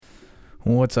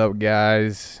What's up,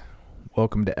 guys?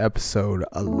 Welcome to episode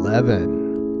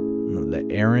 11 of the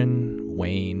Aaron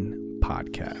Wayne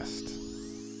Podcast.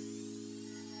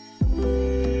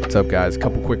 What's up, guys? A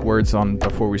couple quick words on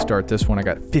before we start this one. I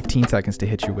got 15 seconds to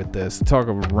hit you with this.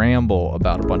 Ramble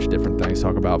about a bunch of different things.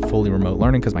 Talk about fully remote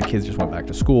learning because my kids just went back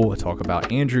to school. I talk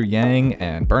about Andrew Yang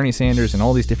and Bernie Sanders and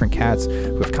all these different cats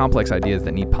who have complex ideas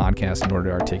that need podcasts in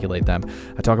order to articulate them.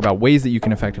 I talk about ways that you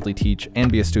can effectively teach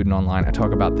and be a student online. I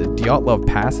talk about the Dyatlov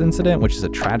Pass incident, which is a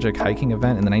tragic hiking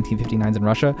event in the 1959s in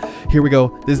Russia. Here we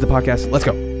go. This is the podcast. Let's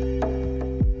go.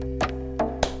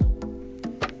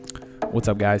 What's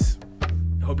up, guys?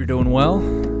 Hope you're doing well.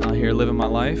 Out here living my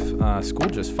life. School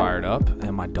just fired up,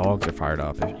 and my dogs are fired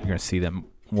up. You're going to see them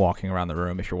walking around the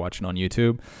room if you're watching on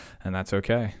YouTube, and that's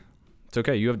okay. It's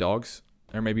okay. You have dogs,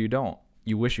 or maybe you don't.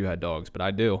 You wish you had dogs, but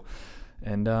I do.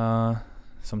 And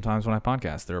sometimes when I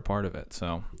podcast, they're a part of it.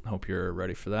 So I hope you're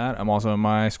ready for that. I'm also in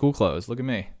my school clothes. Look at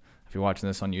me. If you're watching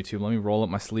this on YouTube, let me roll up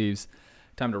my sleeves.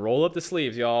 Time to roll up the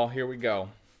sleeves, y'all. Here we go.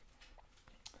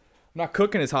 I'm not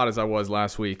cooking as hot as I was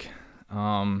last week.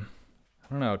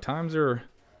 I don't know. Times are...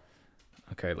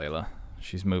 Okay, Layla.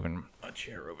 She's moving a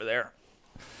chair over there.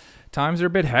 Times are a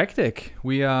bit hectic.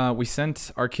 We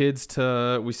sent our kids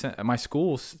to... My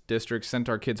school district sent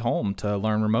our kids home to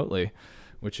learn remotely,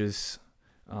 which is...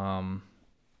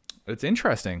 It's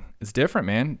interesting. It's different,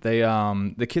 man.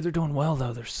 The kids are doing well,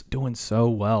 though. They're doing so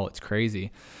well. It's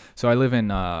crazy. So I live in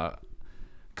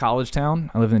College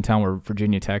Town. I live in the town where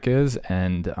Virginia Tech is,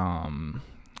 and...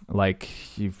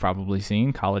 like you've probably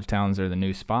seen, college towns are the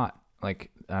new spot.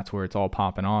 Like, that's where it's all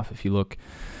popping off. If you look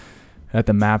at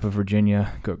the map of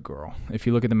Virginia, good girl. If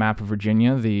you look at the map of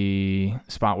Virginia, the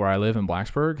spot where I live in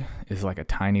Blacksburg is like a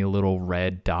tiny little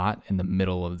red dot in the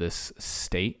middle of this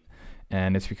state.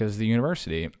 And it's because of the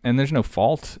university. And there's no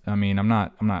fault. I mean, I'm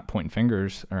not pointing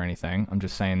fingers or anything. I'm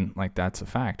just saying, like, that's a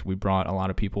fact. We brought a lot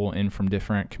of people in from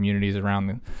different communities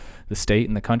around the state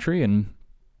and the country, and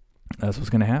that's what's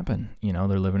going to happen. You know,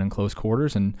 they're living in close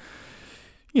quarters, and,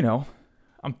 you know,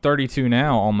 I'm 32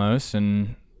 now almost,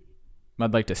 and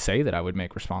I'd like to say that I would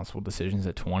make responsible decisions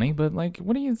at 20, but, like,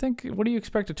 what do you think? What do you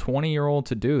expect a 20-year-old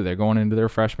to do? They're going into their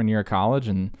freshman year of college,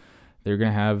 and they're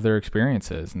going to have their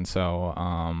experiences. And so,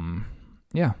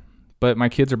 yeah. But my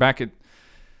kids are back at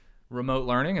remote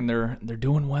learning, and they're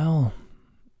doing well.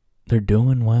 They're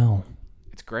doing well.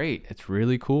 It's great. It's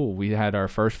really cool. We had our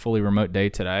first fully remote day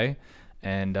today.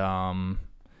 And,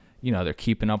 you know, they're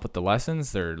keeping up with the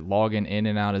lessons. They're logging in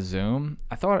and out of Zoom.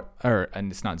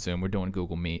 And it's not Zoom. We're doing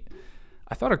Google Meet.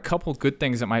 I thought a couple good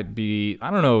things that might be, I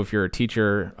don't know if you're a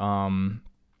teacher, or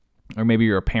maybe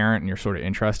you're a parent and you're sort of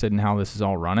interested in how this is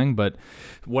all running. But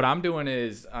what I'm doing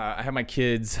is I have my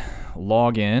kids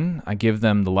log in. I give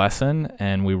them the lesson,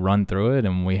 and we run through it,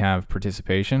 and we have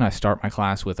participation. I start my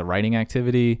class with a writing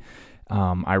activity.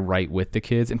 I write with the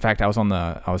kids. In fact, I was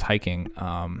hiking,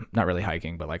 not really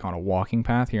hiking, but like on a walking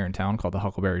path here in town called the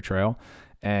Huckleberry Trail.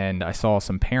 And I saw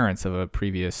some parents of a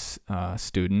previous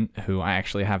student who I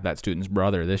actually have that student's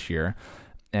brother this year.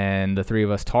 And the three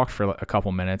of us talked for a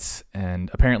couple minutes, and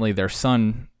apparently their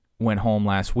son went home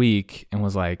last week and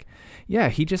was like, yeah,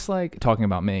 he just like talking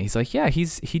about me. He's like, yeah, he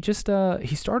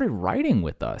started writing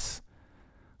with us.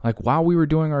 Like, while we were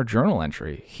doing our journal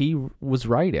entry, he was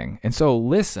writing. And so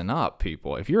listen up,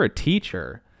 people. If you're a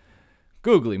teacher,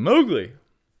 googly moogly,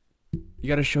 you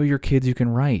got to show your kids you can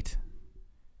write.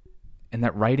 And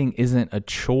that writing isn't a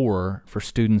chore for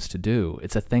students to do.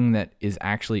 It's a thing that is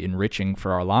actually enriching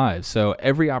for our lives. So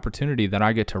every opportunity that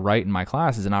I get to write in my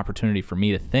class is an opportunity for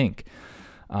me to think.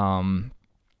 And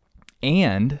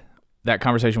that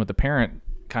conversation with the parent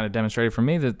kind of demonstrated for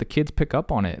me that the kids pick up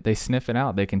on it. They sniff it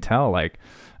out. They can tell, like,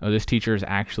 oh, this teacher is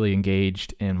actually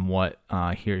engaged in what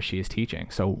he or she is teaching.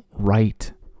 So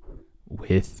write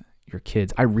with your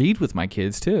kids. I read with my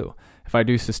kids too. If I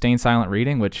do sustained silent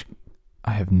reading, which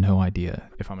I have no idea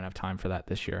if I'm going to have time for that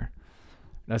this year.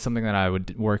 That's something that I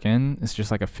would work in. It's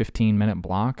just like a 15-minute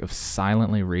block of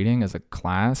silently reading as a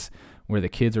class where the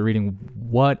kids are reading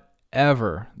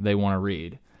whatever they want to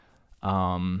read.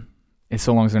 It's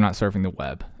so long as they're not surfing the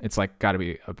web. It's like got to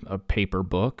be a paper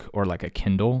book or like a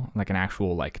Kindle, like an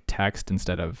actual like text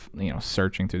instead of, you know,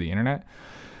 searching through the internet.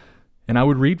 And I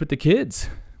would read with the kids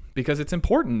because it's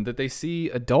important that they see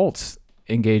adults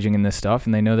engaging in this stuff,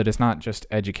 and they know that it's not just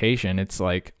education. It's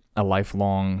like a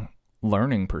lifelong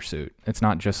learning pursuit. It's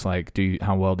not just like,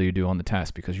 how well do you do on the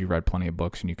test because you read plenty of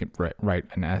books and you can write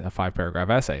a 5-paragraph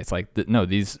essay. It's like, no,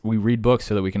 we read books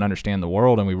so that we can understand the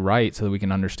world, and we write so that we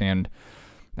can understand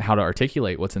how to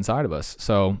articulate what's inside of us.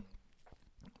 So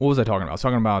what was I talking about? I was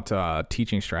talking about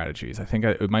teaching strategies. I think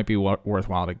it might be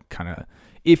worthwhile to kind of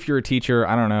If you're a teacher,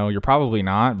 I don't know, you're probably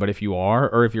not, but if you are,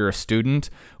 or if you're a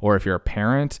student, or if you're a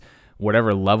parent,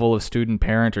 whatever level of student,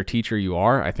 parent, or teacher you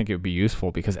are, I think it would be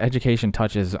useful because education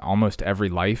touches almost every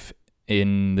life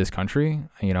in this country.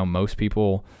 You know, most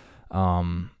people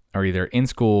are either in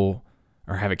school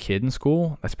or have a kid in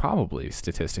school. That's probably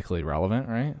statistically relevant,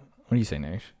 right? What do you say,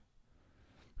 Nash?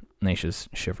 Nash is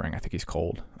shivering. I think he's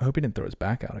cold. I hope he didn't throw his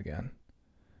back out again.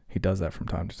 He does that from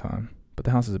time to time. But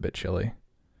the house is a bit chilly.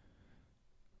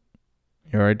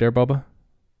 You all right there, Bubba?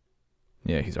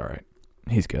 Yeah, he's all right.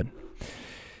 He's good.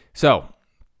 So,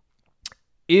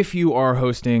 if you are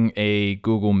hosting a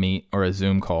Google Meet or a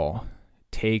Zoom call,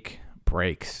 take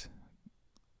breaks.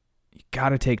 You got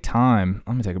to take time.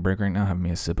 I'm going to take a break right now, have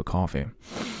me a sip of coffee.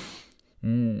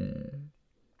 I'm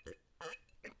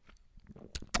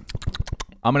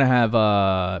going to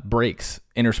have breaks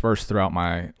interspersed throughout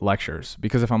my lectures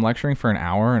because if I'm lecturing for an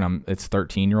hour and it's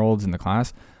 13-year-olds in the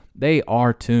class, they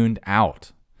are tuned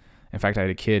out. In fact, I had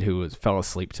a kid who fell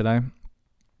asleep today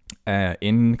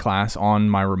in class on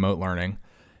my remote learning.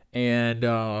 And,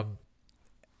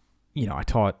 you know, I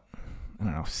taught,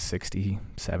 60,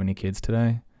 70 kids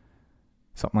today,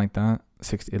 something like that,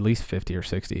 60, at least 50 or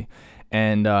 60.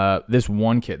 And this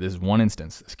one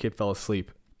instance, this kid fell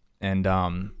asleep. And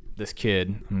this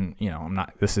kid, I'm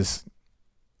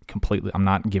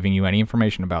not giving you any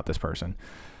information about this person.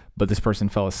 But this person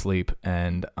fell asleep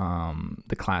and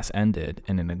the class ended.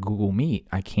 And in a Google Meet,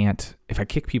 if I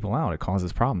kick people out, it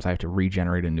causes problems. I have to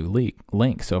regenerate a new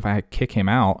link. So if I kick him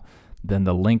out, then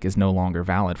the link is no longer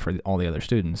valid for all the other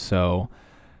students. So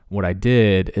what I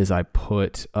did is I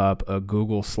put up a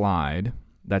Google slide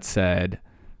that said,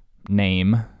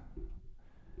 name,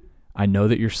 I know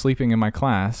that you're sleeping in my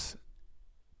class.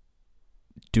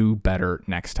 Do better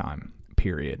next time,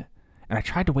 period. And I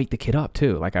tried to wake the kid up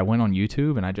too. Like I went on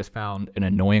YouTube and I just found an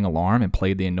annoying alarm and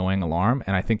played the annoying alarm.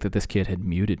 And I think that this kid had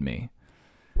muted me.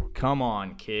 Come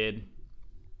on, kid.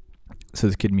 So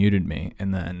this kid muted me.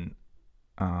 And then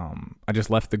I just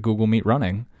left the Google Meet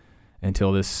running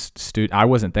until this student, I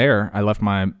wasn't there. I left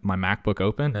my MacBook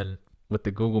open and with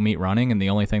the Google Meet running. And the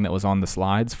only thing that was on the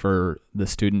slides for the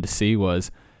student to see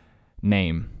was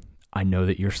name. I know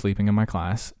that you're sleeping in my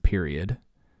class, period.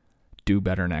 Do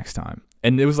better next time.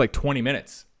 And it was like 20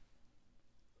 minutes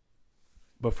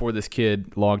before this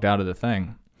kid logged out of the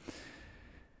thing.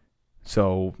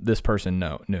 So this person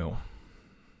knew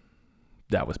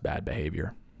that was bad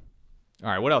behavior. All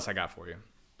right, what else I got for you?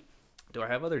 Do I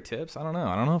have other tips? I don't know.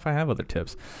 I don't know if I have other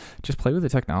tips. Just play with the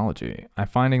technology. I'm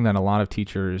finding that a lot of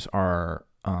teachers are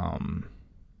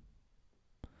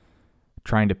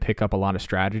trying to pick up a lot of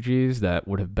strategies that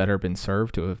would have better been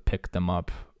served to have picked them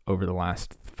up over the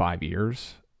last 5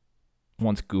 years.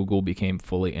 Once Google became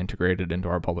fully integrated into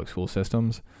our public school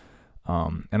systems.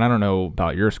 And I don't know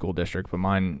about your school district, but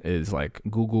mine is like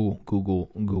Google.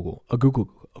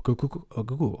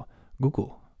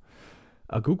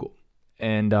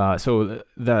 And so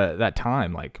that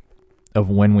time, like, of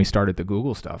when we started the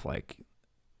Google stuff, like,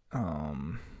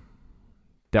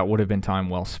 that would have been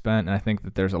time well spent. And I think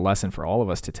that there's a lesson for all of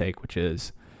us to take, which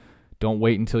is don't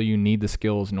wait until you need the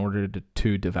skills in order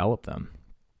to develop them.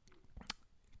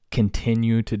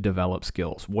 Continue to develop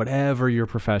skills, whatever your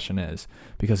profession is,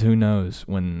 because who knows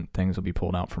when things will be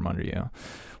pulled out from under you.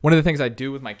 One of the things I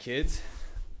do with my kids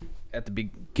at the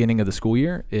beginning of the school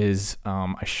year is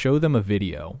I show them a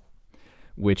video,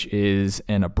 which is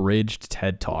an abridged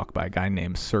TED Talk by a guy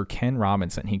named Sir Ken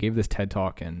Robinson. He gave this TED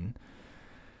Talk in,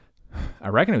 I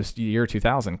reckon it was the year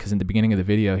 2000, because in the beginning of the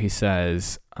video, he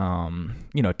says, TED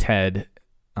is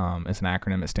an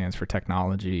acronym. It stands for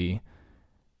technology,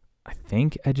 I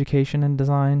think education and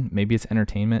design. Maybe it's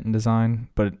entertainment and design.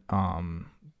 But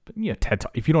TED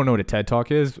Talk. If you don't know what a TED Talk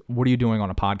is, what are you doing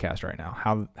on a podcast right now?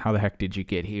 How the heck did you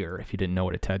get here if you didn't know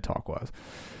what a TED Talk was?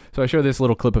 So I show this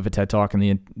little clip of a TED Talk,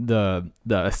 and the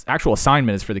actual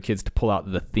assignment is for the kids to pull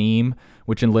out the theme,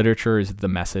 which in literature is the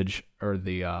message or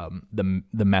the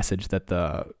message that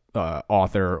the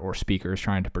author or speaker is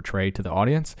trying to portray to the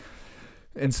audience.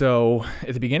 And so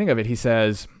at the beginning of it, he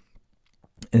says,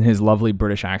 in his lovely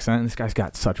British accent, and this guy's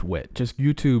got such wit. Just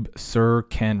YouTube Sir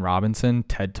Ken Robinson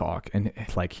TED Talk, and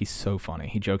like he's so funny.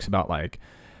 He jokes about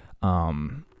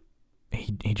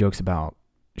he jokes about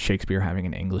Shakespeare having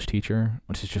an English teacher,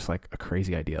 which is just like a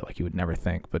crazy idea. Like you would never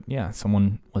think, but yeah,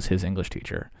 someone was his English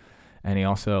teacher. And he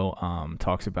also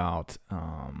talks about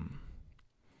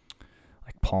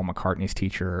like Paul McCartney's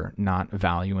teacher not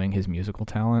valuing his musical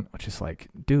talent, which is like,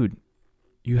 dude,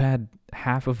 you had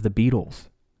half of the Beatles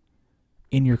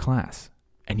in your class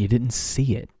and you didn't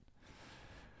see it.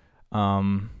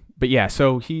 But yeah,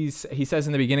 so he says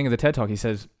in the beginning of the TED Talk, he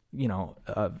says,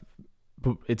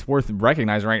 it's worth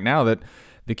recognizing right now that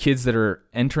the kids that are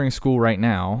entering school right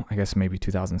now, I guess maybe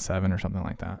 2007 or something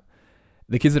like that,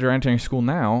 the kids that are entering school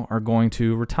now are going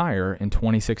to retire in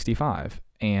 2065.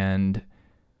 And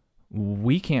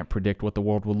we can't predict what the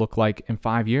world will look like in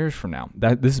 5 years from now.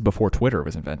 This is before Twitter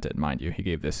was invented, mind you. He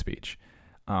gave this speech.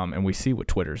 And we see what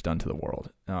Twitter's done to the world.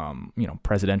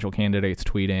 Presidential candidates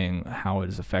tweeting how it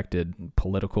has affected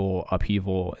political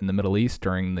upheaval in the Middle East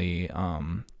during the,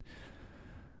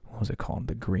 what was it called?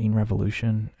 The Green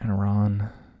Revolution in Iran,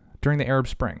 during the Arab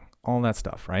Spring, all that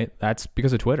stuff, right? That's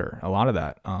because of Twitter. A lot of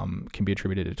that can be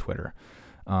attributed to Twitter.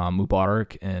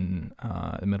 Mubarak in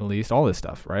the Middle East, all this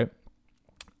stuff, right?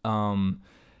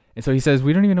 And so he says,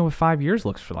 we don't even know what 5 years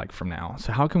looks like from now.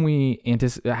 So how can we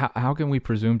how can we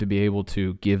presume to be able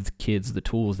to give kids the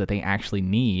tools that they actually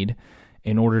need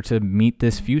in order to meet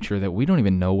this future that we don't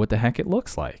even know what the heck it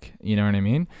looks like? You know what I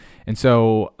mean? And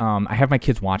so I have my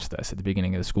kids watch this at the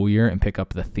beginning of the school year and pick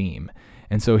up the theme.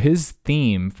 And so his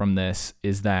theme from this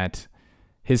is that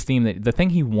the thing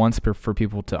he wants for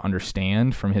people to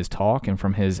understand from his talk and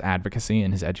from his advocacy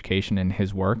and his education and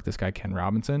his work, this guy Ken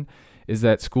Robinson, is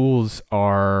that schools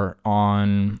are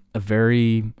on a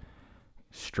very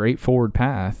straightforward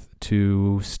path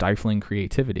to stifling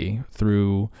creativity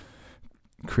through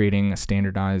creating a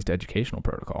standardized educational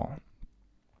protocol.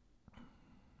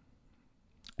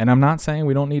 And I'm not saying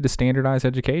we don't need to standardize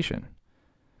education.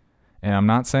 And I'm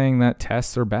not saying that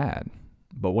tests are bad.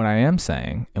 But what I am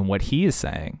saying, and what he is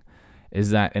saying, is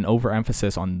that an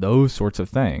overemphasis on those sorts of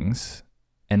things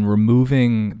and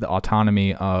removing the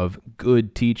autonomy of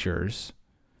good teachers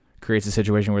creates a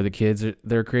situation where the kids,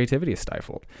 their creativity is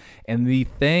stifled. And the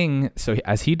thing, so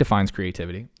as he defines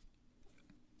creativity,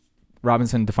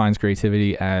 Robinson defines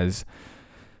creativity as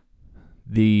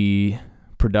the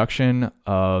production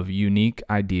of unique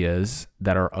ideas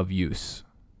that are of use,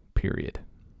 period.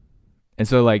 And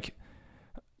so like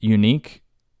unique,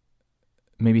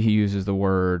 maybe he uses the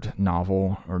word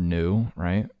novel or new,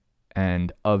 right?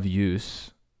 And of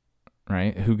use,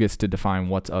 right? Who gets to define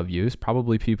what's of use?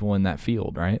 Probably people in that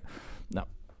field, right? No,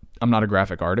 I'm not a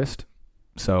graphic artist,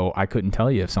 so I couldn't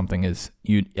tell you if something is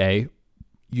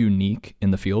unique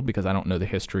in the field because I don't know the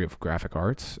history of graphic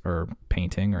arts or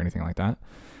painting or anything like that.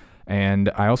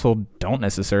 And I also don't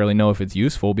necessarily know if it's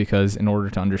useful because in order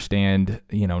to understand,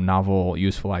 novel,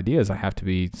 useful ideas, I have to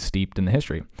be steeped in the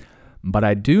history. But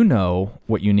I do know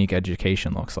what unique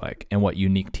education looks like and what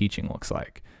unique teaching looks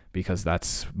like because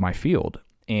that's my field.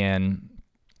 And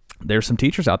there's some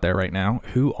teachers out there right now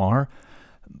who are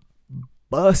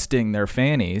busting their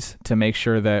fannies to make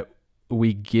sure that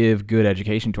we give good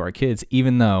education to our kids,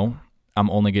 even though I'm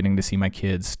only getting to see my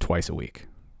kids twice a week,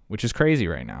 which is crazy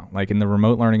right now. Like in the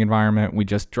remote learning environment, we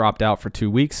just dropped out for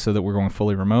 2 weeks so that we're going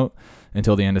fully remote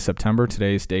until the end of September.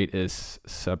 Today's date is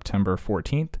September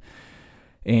 14th.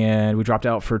 And we dropped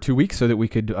out for 2 weeks so that we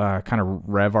could kind of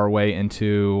rev our way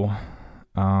into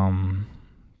so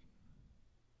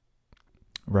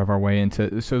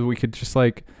that we could just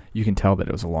you can tell that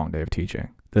it was a long day of teaching.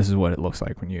 This is what it looks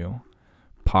like when you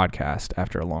podcast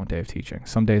after a long day of teaching.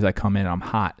 Some days I come in and I'm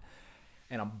hot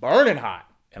and I'm burning hot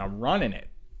and I'm running it.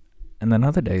 And then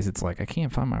other days it's like I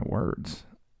can't find my words.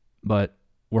 But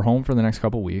we're home for the next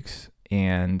couple weeks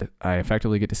and I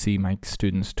effectively get to see my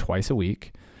students twice a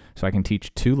week. So I can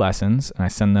teach 2 lessons and I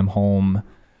send them home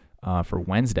for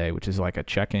Wednesday, which is like a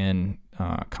check-in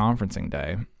conferencing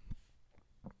day.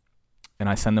 And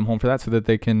I send them home for that so that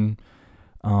they can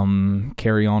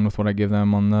carry on with what I give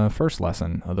them on the first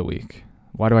lesson of the week.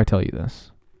 Why do I tell you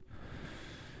this?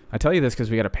 I tell you this because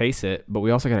we got to pace it, but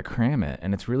we also got to cram it,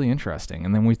 and it's really interesting.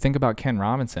 And then we think about Ken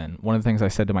Robinson. One of the things I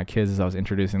said to my kids as I was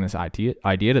introducing this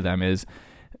idea to them is,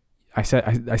 I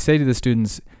say to the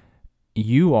students,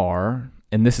 you are,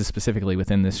 and this is specifically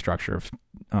within this structure of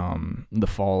the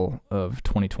fall of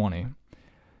 2020,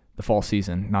 the fall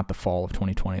season, not the fall of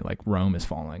 2020, like Rome is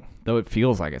falling. Though it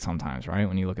feels like it sometimes, right?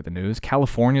 When you look at the news.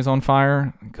 California's on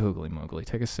fire. Googly moogly.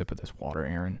 Take a sip of this water,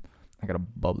 Aaron. I got a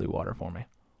bubbly water for me.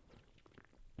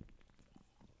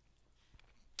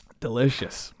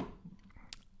 Delicious.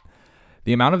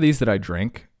 The amount of these that I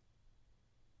drink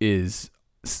is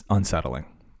unsettling.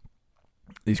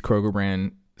 These Kroger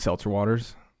brand seltzer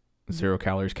waters, 0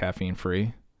 calories, caffeine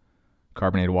free,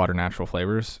 carbonated water, natural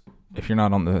flavors. If you're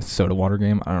not on the soda water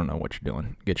game, I don't know what you're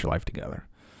doing. Get your life together.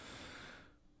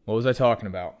 What was I talking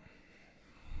about?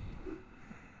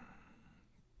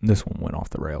 This one went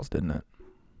off the rails, didn't it?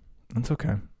 That's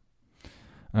okay.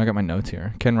 I got my notes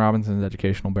here. Ken Robinson's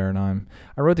Educational Paradigm.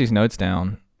 I wrote these notes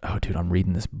down. Oh, dude, I'm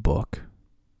reading this book.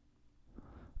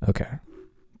 Okay.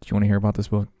 Do you want to hear about this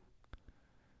book?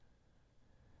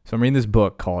 So I'm reading this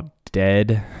book called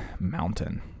Dead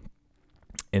Mountain.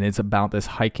 And it's about this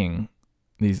hiking,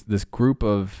 this group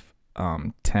of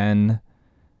 10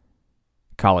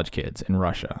 college kids in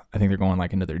Russia. I think they're going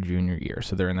like into their junior year.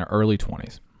 So they're in their early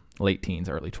 20s, late teens,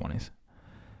 early 20s.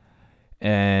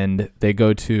 And they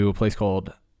go to a place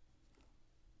called,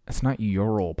 it's not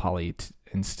Ural Polytechnic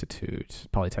Institute.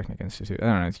 I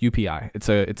don't know. It's UPI.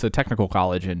 It's a technical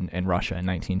college in Russia in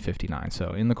 1959.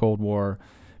 So in the Cold War,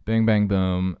 bang, bang,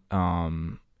 boom.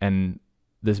 And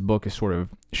this book is sort of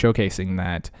showcasing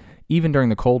that even during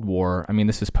the Cold War, I mean,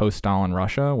 this is post-Stalin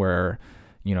Russia where,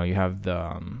 you know, you have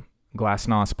the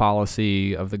glasnost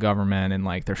policy of the government, and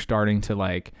like they're starting to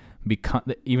like become,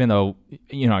 even though,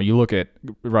 you know, you look at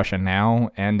Russia now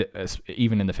and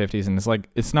even in the 50s, and it's like,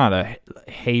 it's not a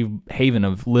haven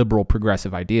of liberal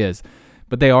progressive ideas,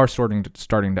 but they are starting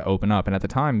to open up. And at the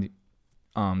time,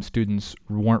 students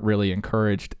weren't really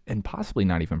encouraged and possibly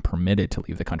not even permitted to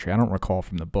leave the country. I don't recall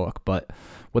from the book, but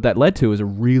what that led to is a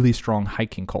really strong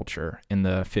hiking culture in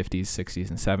the 50s, 60s,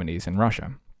 and 70s in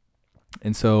Russia.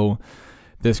 And so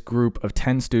this group of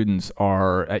 10 students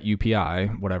are at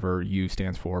UPI, whatever U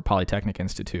stands for, Polytechnic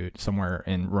Institute, somewhere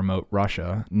in remote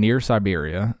Russia, near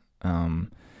Siberia.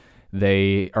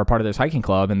 They are part of this hiking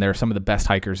club, and they're some of the best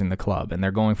hikers in the club, and they're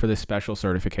going for this special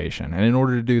certification. And in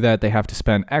order to do that, they have to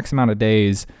spend X amount of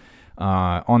days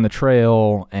on the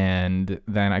trail, and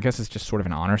then I guess it's just sort of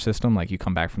an honor system. Like you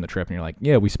come back from the trip, and you're like,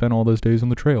 yeah, we spent all those days on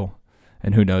the trail.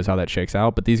 And who knows how that shakes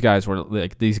out. But these guys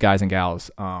and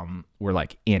gals were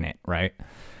like in it, right?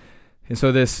 And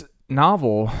so this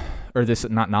novel, or this,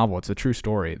 not novel, it's a true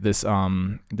story. This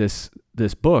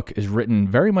book is written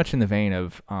very much in the vein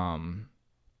of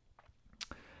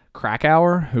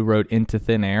Krakauer, who wrote Into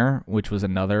Thin Air, which was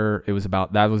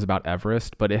about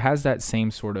Everest, but it has that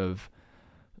same sort of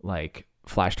like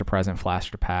flash to present, flash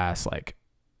to past, like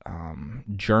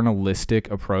journalistic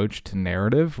approach to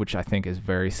narrative, which I think is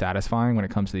very satisfying when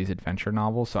it comes to these adventure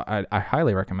novels. So I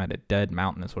highly recommend it. Dead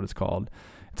Mountain is what it's called.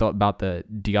 It's all about the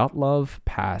Dyatlov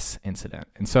Pass incident.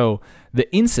 And so the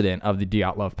incident of the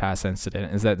Dyatlov Pass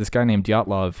incident is that this guy named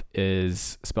Dyatlov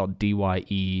is spelled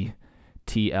Dyetlov.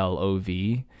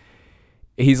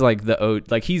 He's like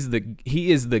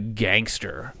he is the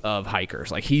gangster of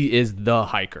hikers. Like he is the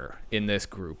hiker in this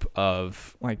group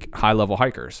of like high level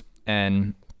hikers.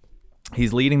 And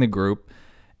he's leading the group,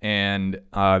 and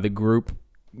the group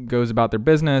goes about their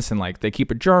business, and like they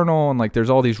keep a journal, and like there's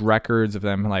all these records of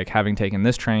them like having taken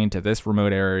this train to this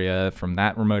remote area, from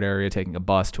that remote area taking a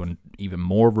bus to an even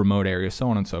more remote area, so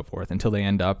on and so forth, until they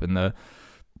end up in the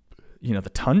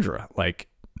tundra. Like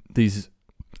these,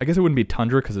 I guess it wouldn't be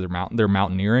tundra because they're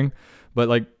mountaineering, but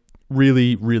like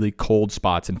really, really cold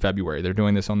spots in February. They're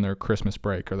doing this on their Christmas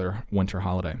break or their winter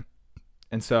holiday.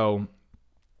 And so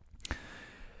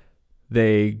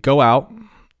they go out,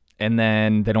 and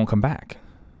then they don't come back.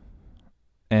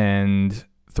 And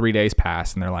 3 days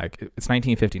pass, and they're like, it's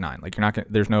 1959. Like you're not gonna,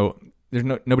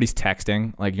 nobody's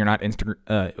texting. Like you're not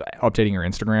updating your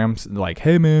Instagrams. Like,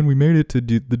 hey man, we made it to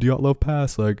the Dyatlov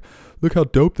Pass. Like, look how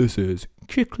dope this is.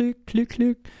 Click, click, click,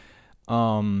 click.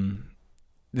 So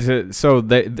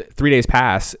 3 days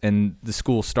pass, and the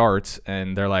school starts,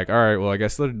 and they're like, all right, well, I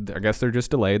guess they're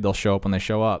just delayed. They'll show up when they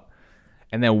show up.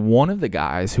 And then one of the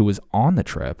guys who was on the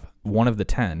trip, one of the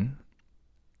 10,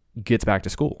 gets back to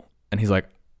school, and he's like,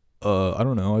 I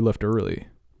don't know, I left early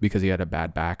because he had a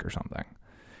bad back or something.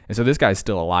 And so this guy's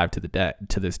still alive to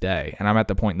this day. And I'm at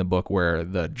the point in the book where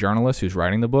the journalist who's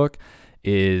writing the book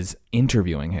is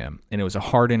interviewing him. And it was a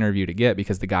hard interview to get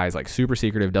because the guy is like super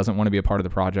secretive, doesn't want to be a part of the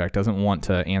project, doesn't want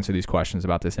to answer these questions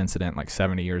about this incident like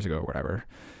 70 years ago or whatever.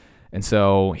 And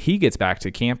so he gets back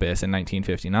to campus in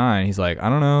 1959. He's like, I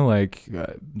don't know, like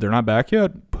they're not back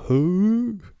yet.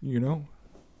 I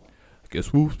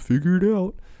guess we'll figure it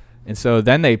out. And so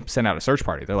then they send out a search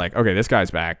party. They're like, okay, this guy's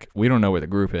back. We don't know where the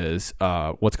group is.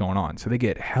 What's going on? So they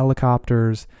get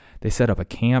helicopters. They set up a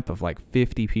camp of like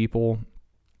 50 people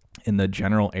in the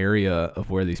general area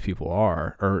of where these people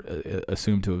are, or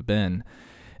assumed to have been.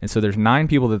 And so there's 9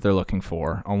 people that they're looking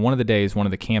for. On one of the days, one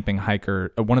of the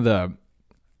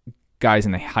guys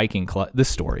in the hiking club, this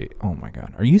story, oh my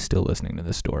God, are you still listening to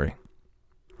this story?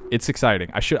 It's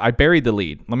exciting. I buried the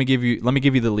lead. Let me give you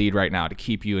the lead right now to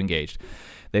keep you engaged.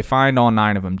 They find all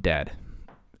 9 of them dead.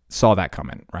 Saw that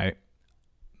coming, right?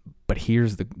 But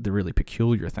here's the really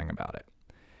peculiar thing about it.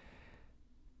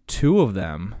 2 of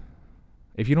them,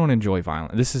 if you don't enjoy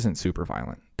violence, this isn't super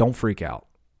violent. Don't freak out,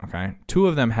 okay? 2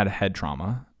 of them had a head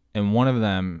trauma, and one of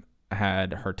them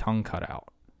had her tongue cut out,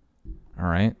 all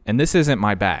right? And this isn't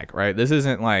my bag, right? This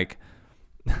isn't like,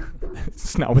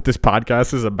 it's not what this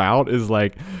podcast is about, is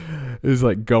like is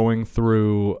like going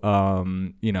through,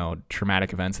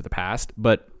 traumatic events of the past.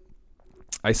 But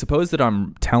I suppose that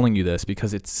I'm telling you this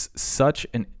because it's such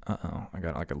an, I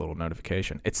got like a little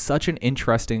notification. It's such an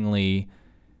interestingly,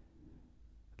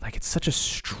 like it's such a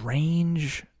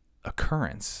strange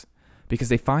occurrence because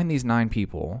they find these 9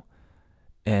 people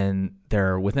and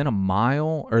they're within a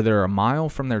mile, or they're a mile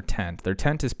from their tent. Their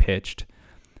tent is pitched.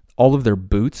 All of their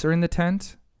boots are in the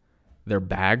tent. Their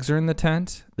bags are in the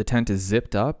tent. The tent is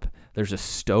zipped up. There's a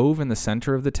stove in the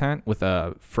center of the tent with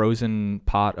a frozen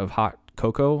pot of hot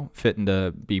cocoa fitting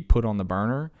to be put on the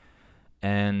burner.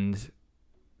 And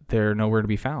they're nowhere to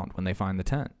be found when they find the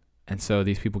tent. And so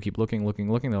these people keep looking.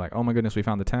 They're like, oh my goodness, we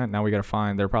found the tent. Now we got to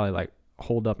find, they're probably like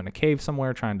holed up in a cave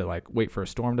somewhere trying to like wait for a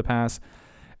storm to pass.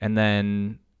 And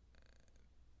then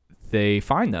they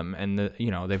find them and,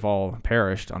 they've all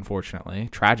perished, unfortunately,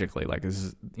 tragically. Like this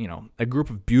is, a group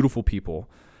of beautiful people,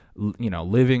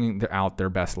 living out their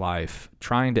best life,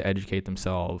 trying to educate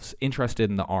themselves, interested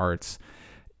in the arts,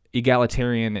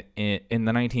 egalitarian in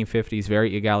the 1950s,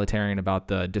 very egalitarian about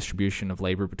the distribution of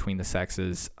labor between the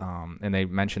sexes. And they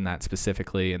mention that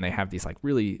specifically, and they have these like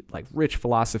really like rich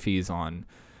philosophies on,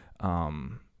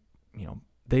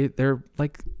 they're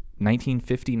like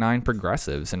 1959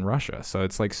 progressives in Russia. So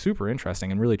it's like super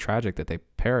interesting and really tragic that they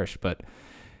perished, but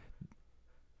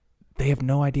they have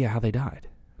no idea how they died.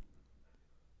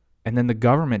 And then the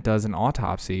government does an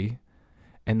autopsy,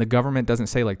 and the government doesn't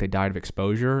say like they died of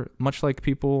exposure, much like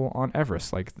people on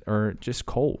Everest, like, or just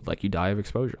cold, like you die of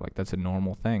exposure. Like that's a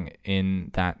normal thing in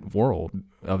that world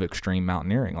of extreme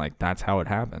mountaineering. Like that's how it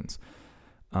happens.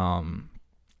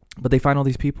 But they find all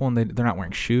these people and they're not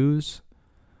wearing shoes.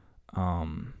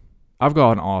 I've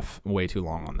gone off way too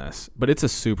long on this, but it's a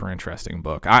super interesting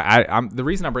book. I'm the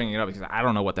reason I'm bringing it up is because I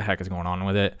don't know what the heck is going on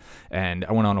with it. And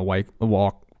I went on a walk.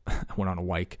 I went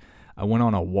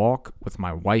on a walk with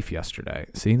my wife yesterday.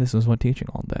 See, this is what teaching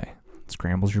all day. It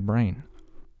scrambles your brain.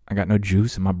 I got no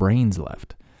juice in my brains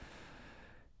left.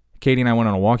 Katie and I went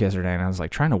on a walk yesterday, and I was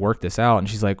like trying to work this out. And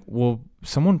she's like, well,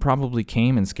 someone probably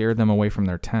came and scared them away from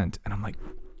their tent. And I'm like,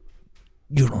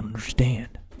 you don't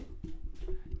understand.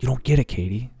 You don't get it,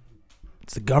 Katie.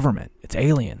 It's the government. It's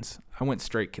aliens. I went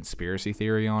straight conspiracy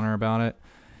theory on her about it.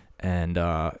 And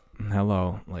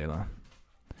hello, Layla.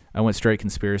 I went straight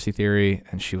conspiracy theory,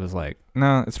 and she was like,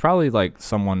 no, it's probably like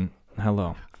someone.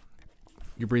 Hello.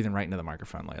 You're breathing right into the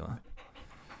microphone, Layla.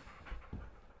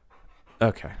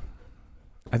 Okay.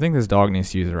 I think this dog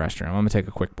needs to use the restroom. I'm going to take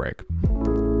a quick break.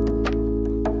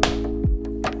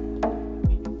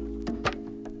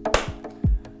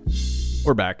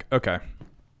 We're back. Okay.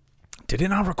 Did it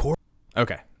not record?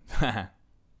 Okay.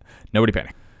 Nobody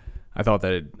panic. I thought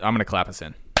that I'm going to clap us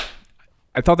in.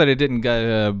 I thought that it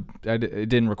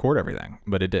didn't record everything,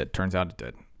 but it did. Turns out it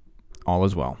did. All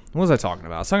is well. What was I talking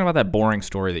about? I was talking about that boring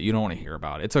story that you don't want to hear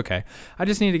about. It's okay. I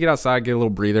just need to get outside, get a little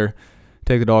breather,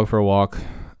 take the dog for a walk.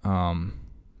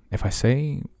 If I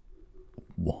say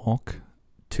walk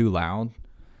too loud,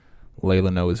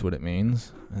 Layla knows what it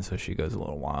means, and so she goes a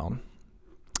little wild.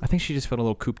 I think she just felt a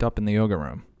little cooped up in the yoga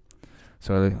room,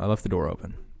 so I left the door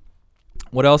open.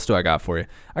 What else do I got for you?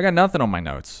 I got nothing on my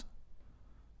notes.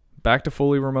 Back to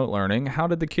fully remote learning. How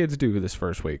did the kids do this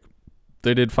first week?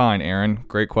 They did fine, Aaron.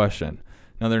 Great question.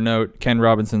 Another note, Ken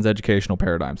Robinson's educational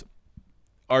paradigms.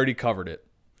 Already covered it.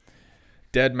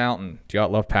 Dead Mountain,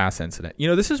 Dyatlov Pass incident.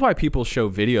 This is why people show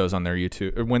videos on their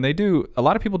YouTube. When they do, a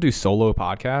lot of people do solo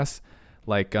podcasts.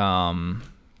 Like, a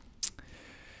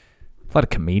lot of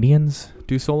comedians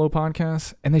do solo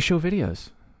podcasts, and they show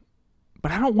videos.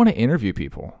 But I don't want to interview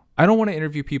people. I don't want to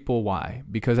interview people. Why?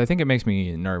 Because I think it makes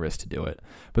me nervous to do it.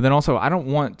 But then also, I don't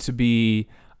want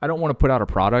to put out a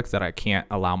product that I can't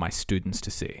allow my students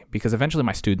to see. Because eventually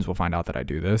my students will find out that I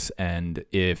do this. And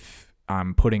if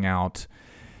I'm putting out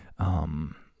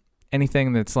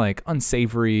anything that's like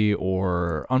unsavory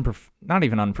or I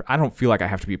don't feel like I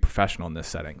have to be professional in this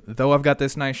setting. Though I've got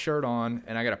this nice shirt on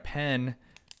and I got a pen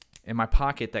in my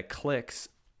pocket that clicks,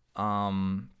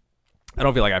 I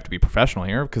don't feel like I have to be professional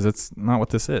here because it's not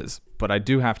what this is. But I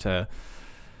do have to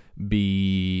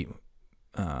be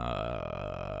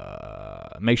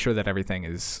make sure that everything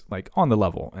is like on the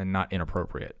level and not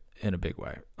inappropriate in a big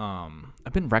way.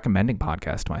 I've been recommending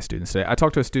podcasts to my students today. I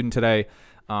talked to a student today.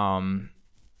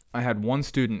 I had one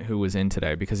student who was in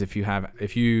today because if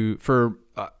you for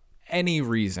any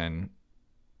reason,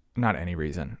 not any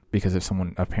reason, because if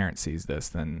a parent sees this,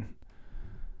 then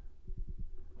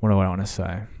what do I want to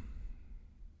say?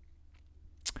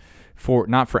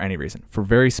 Not for any reason, for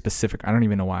very specific. I don't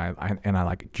even know why I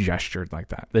like gestured like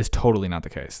that. That's totally not the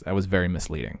case. That was very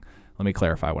misleading. Let me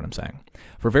clarify what I'm saying.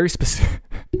 For very specific.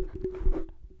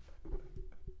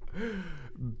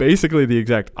 Basically the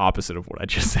exact opposite of what I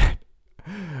just said.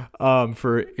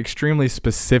 For extremely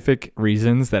specific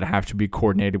reasons that have to be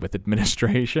coordinated with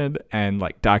administration and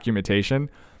like documentation,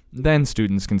 then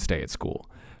students can stay at school.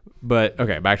 But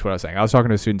okay, back to what I was saying. I was talking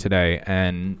to a student today,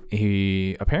 and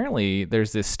he apparently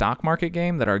there's this stock market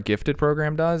game that our gifted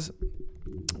program does,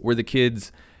 where the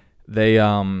kids they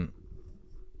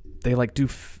like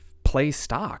play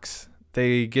stocks.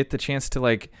 They get the chance to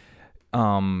like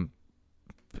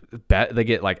bet. They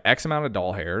get like X amount of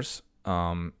doll hairs,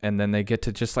 and then they get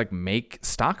to just like make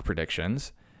stock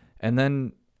predictions, and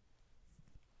then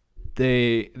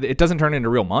it doesn't turn into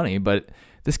real money, but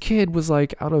this kid was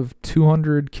like, out of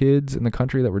 200 kids in the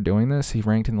country that were doing this, he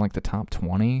ranked in like the top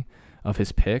 20 of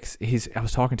his picks. I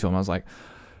was talking to him. I was like,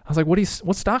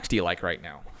 what stocks do you like right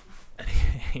now? And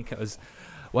he goes,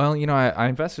 well, I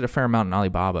invested a fair amount in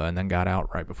Alibaba and then got out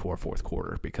right before fourth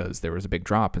quarter because there was a big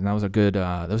drop, and that was a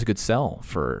good sell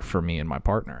for me and my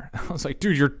partner. I was like,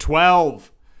 dude, you're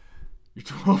 12. You're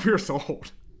 12 years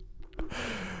old.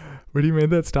 But he made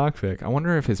that stock pick. I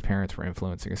wonder if his parents were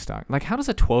influencing his stock. Like, how does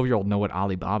a 12-year-old know what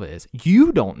Alibaba is?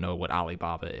 You don't know what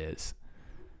Alibaba is.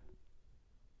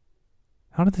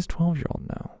 How did this 12-year-old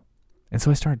know? And so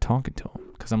I started talking to him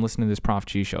because I'm listening to this Prof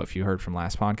G show, if you heard from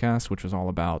last podcast, which was all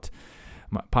about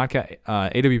my podcast.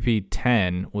 AWP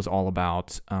 10 was all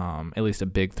about, at least a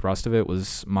big thrust of it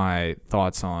was my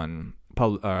thoughts on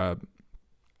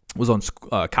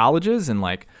colleges and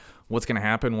like what's going to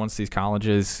happen once these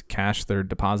colleges cash their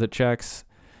deposit checks.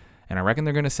 And I reckon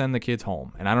they're going to send the kids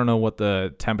home. And I don't know what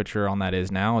the temperature on that is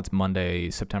now. It's Monday,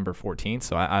 September 14th.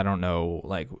 So I don't know,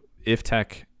 like, if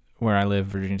Tech, where I live,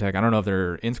 Virginia Tech, I don't know if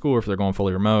they're in school or if they're going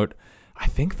fully remote. I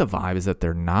think the vibe is that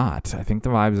they're not. I think the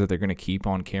vibe is that they're going to keep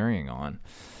on carrying on.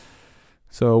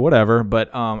 So whatever. But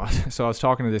so I was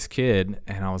talking to this kid,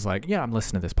 and I was like, yeah, I'm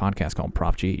listening to this podcast called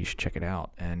Prof G. You should check it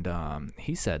out. And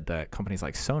he said that companies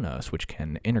like Sonos, which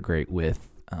can integrate with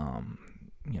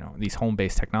these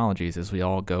home-based technologies as we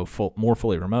all go more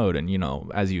fully remote. And,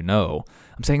 as you know,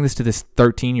 I'm saying this to this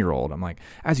 13-year-old. I'm like,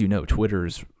 as you know,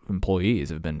 Twitter's employees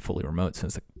have been fully remote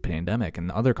since the pandemic,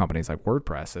 and other companies like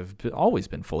WordPress have always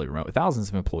been fully remote with thousands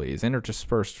of employees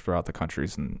interspersed throughout the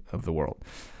countries of the world.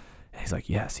 And he's like,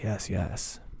 yes.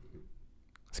 This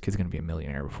kid's going to be a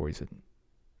millionaire before he's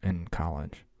in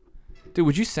college. Dude,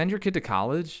 would you send your kid to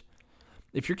college?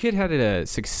 If your kid had a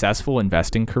successful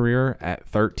investing career at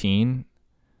 13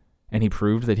 and he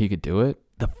proved that he could do it,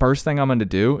 the first thing I'm going to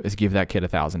do is give that kid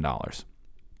 $1,000.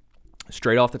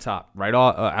 Straight off the top, right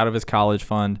out of his college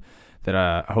fund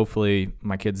that hopefully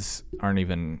my kids aren't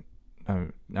even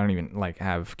like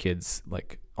have kids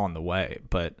like on the way.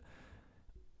 But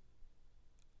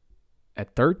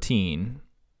at 13,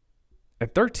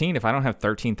 if I don't have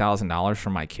 $13,000 for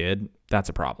my kid, that's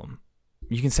a problem.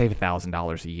 You can save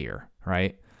 $1,000 a year,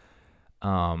 right?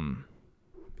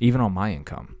 Even on my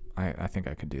income, I think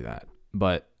I could do that.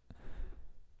 But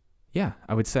yeah,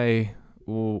 I would say,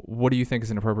 well, what do you think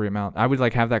is an appropriate amount? I would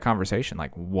like have that conversation.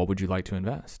 Like, what would you like to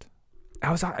invest?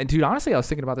 Dude, honestly, I was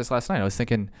thinking about this last night. I was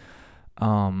thinking,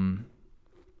 as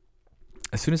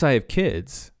soon as I have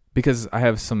kids, because I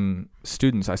have some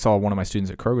students, I saw one of my students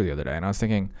at Kroger the other day, and I was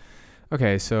thinking,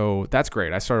 okay, so that's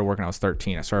great. I started working when I was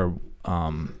 13. I started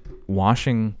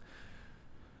washing.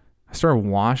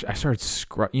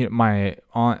 My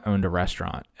aunt owned a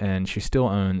restaurant, and she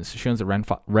owns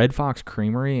the Red Fox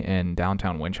Creamery in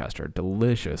downtown Winchester.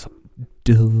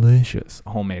 Delicious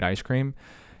homemade ice cream.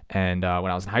 And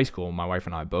when I was in high school, my wife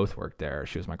and I both worked there.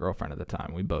 She was my girlfriend at the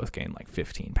time. We both gained like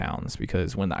 15 pounds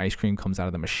because when the ice cream comes out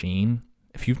of the machine,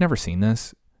 if you've never seen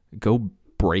this, go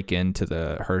break into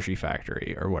the Hershey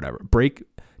factory or whatever. Break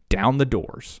down the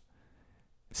doors,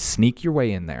 sneak your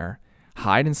way in there,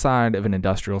 hide inside of an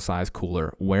industrial-sized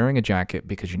cooler, wearing a jacket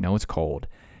because you know it's cold,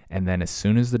 and then as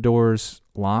soon as the doors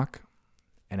lock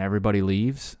and everybody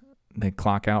leaves, they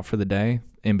clock out for the day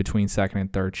in between second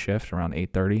and third shift around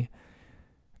 8:30,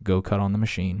 go cut on the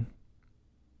machine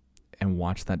and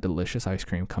watch that delicious ice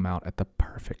cream come out at the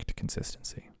perfect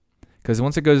consistency. Because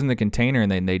once it goes in the container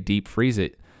and then they deep freeze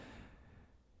it,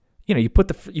 you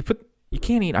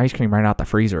can't eat ice cream right out the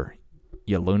freezer,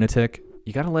 you lunatic.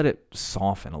 You got to let it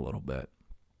soften a little bit.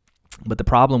 But the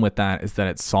problem with that is that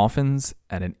it softens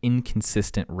at an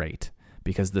inconsistent rate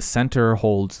because the center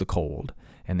holds the cold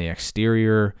and the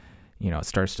exterior, it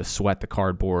starts to sweat the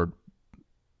cardboard,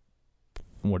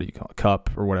 what do you call it, cup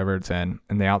or whatever it's in,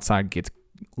 and the outside gets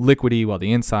liquidy while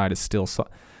the inside is still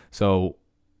so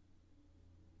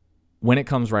when it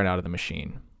comes right out of the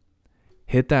machine,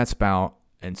 hit that spout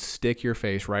and stick your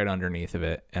face right underneath of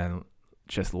it and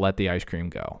just let the ice cream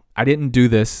go. I didn't do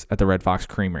this at the Red Fox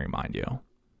Creamery, mind you.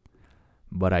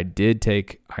 but I did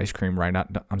take ice cream right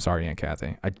out. I'm sorry, Aunt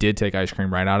Kathy. I did take ice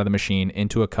cream right out of the machine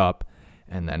into a cup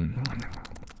and then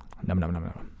num num num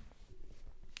num.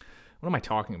 What am I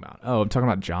talking about? Oh, I'm talking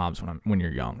about jobs when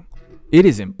you're young. It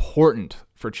is important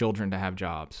for children to have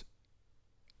jobs.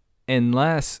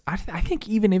 Unless, I think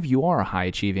even if you are a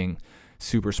high-achieving,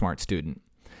 super smart student,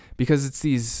 because it's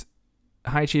these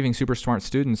high-achieving, super smart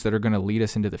students that are going to lead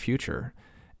us into the future.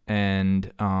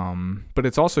 And but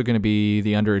it's also going to be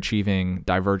the underachieving,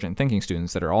 divergent thinking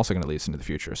students that are also going to lead us into the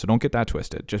future. So don't get that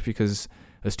twisted. Just because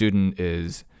a student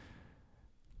is,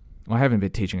 well, I haven't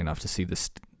been teaching enough to see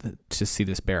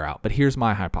this bear out. But here's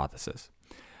my hypothesis.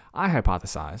 I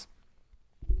hypothesize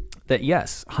that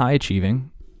yes,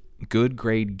 high-achieving, good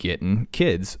grade getting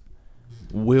kids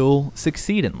will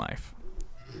succeed in life.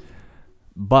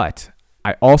 But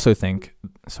I also think,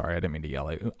 sorry, I didn't mean to yell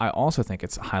at you. I also think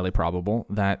it's highly probable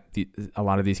that a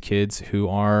lot of these kids who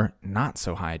are not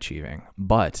so high achieving,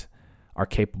 but are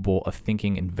capable of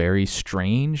thinking in very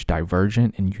strange,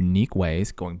 divergent, and unique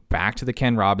ways, going back to the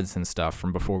Ken Robinson stuff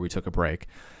from before we took a break,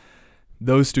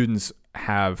 those students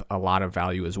have a lot of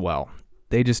value as well.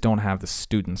 They just don't have the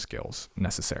student skills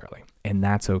necessarily, and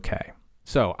that's okay.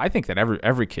 So I think that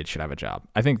every kid should have a job.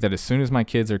 I think that as soon as my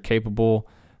kids are capable,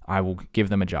 I will give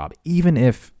them a job. Even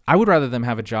if I would rather them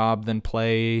have a job than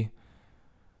play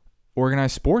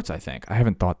organized sports, I think. I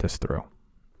haven't thought this through.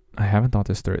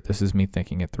 This is me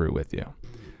thinking it through with you.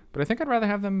 But I think I'd rather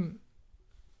have them,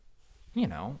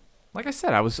 like I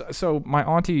said, my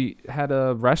auntie had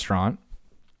a restaurant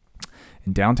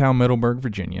in downtown Middleburg,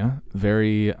 Virginia.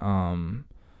 Very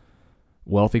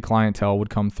wealthy clientele would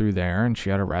come through there, and she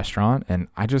had a restaurant, and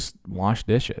I just washed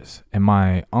dishes. And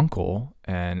my uncle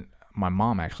and my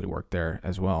mom actually worked there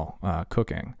as well,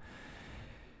 cooking.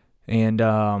 And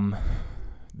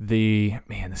this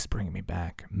is bringing me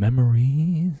back.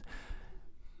 Memories.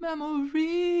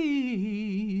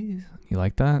 You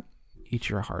like that? Eat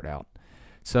your heart out.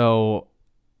 So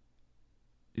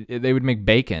they would make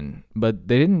bacon, but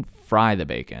they didn't fry the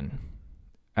bacon.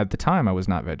 At the time, I was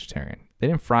not vegetarian. They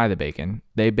didn't fry the bacon.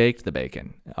 They baked the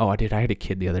bacon. Oh, I did. I had a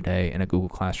kid the other day in a Google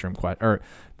Classroom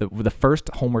the first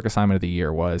homework assignment of the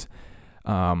year was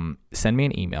send me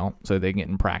an email so they can get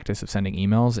in practice of sending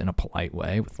emails in a polite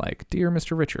way with like, Dear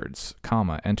Mr. Richards,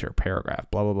 enter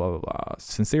paragraph, blah, blah, blah, blah, blah.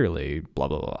 Sincerely, blah,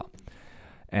 blah, blah.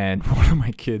 And one of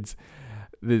my kids,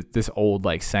 this old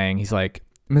saying, he's like,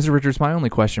 Mr. Richards, my only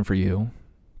question for you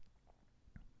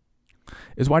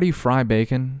is why do you fry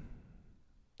bacon?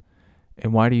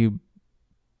 And why do you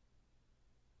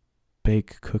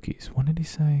bake cookies? What did he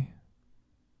say?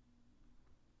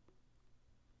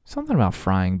 Something about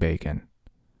frying bacon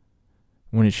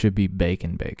when it should be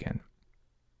bacon.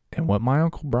 And what my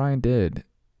Uncle Brian did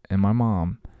and my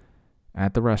mom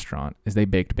at the restaurant is they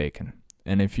baked bacon.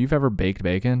 And if you've ever baked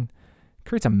bacon, it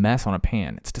creates a mess on a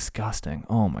pan. It's disgusting.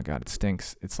 Oh my God, it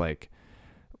stinks. It's like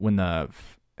it's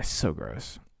so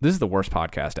gross. This is the worst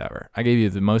podcast ever. I gave you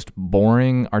the most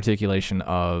boring articulation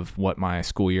of what my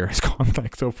school year has gone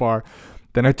like so far.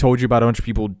 Then I told you about a bunch of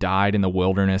people who died in the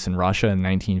wilderness in Russia in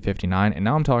 1959. And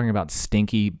now I'm talking about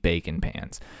stinky bacon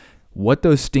pans. What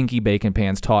those stinky bacon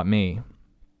pans taught me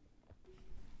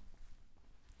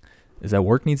is that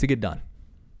work needs to get done.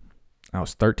 I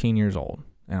was 13 years old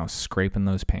and I was scraping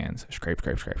those pans. Scrape.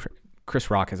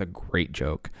 Chris Rock has a great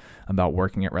joke about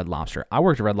working at Red Lobster. I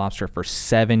worked at Red Lobster for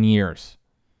 7 years.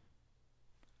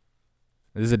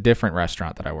 This is a different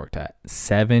restaurant that I worked at.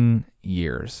 7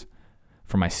 years.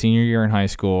 From my senior year in high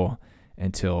school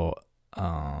until,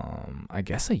 I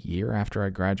guess a year after I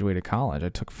graduated college. I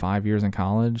took 5 years in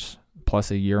college,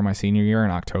 plus a year my senior year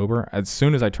in October. As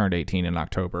soon as I turned 18 in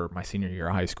October, my senior year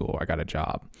of high school, I got a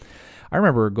job. I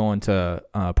remember going to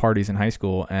parties in high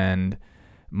school, and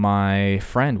my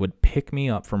friend would pick me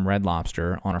up from Red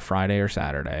Lobster on a Friday or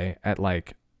Saturday at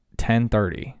like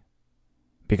 10:30.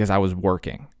 Because I was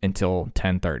working until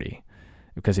 10:30.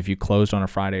 Because if you closed on a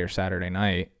Friday or Saturday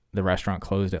night, the restaurant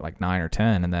closed at like 9 or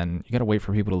 10, and then you got to wait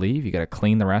for people to leave. You got to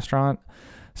clean the restaurant.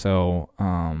 So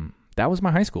that was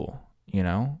my high school,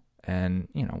 and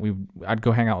I'd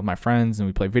go hang out with my friends and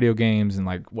we'd play video games and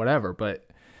like whatever. But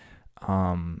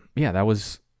I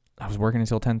was working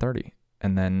until 10:30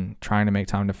 and then trying to make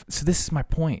time to. So this is my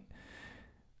point.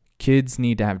 Kids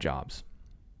need to have jobs.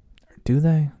 Do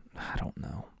they? I don't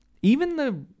know. Even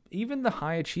the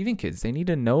high achieving kids, they need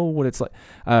to know what it's like.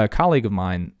 A colleague of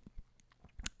mine,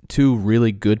 2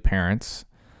 really good parents,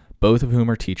 both of whom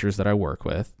are teachers that I work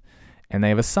with, and they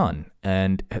have a son,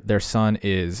 and their son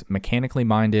is mechanically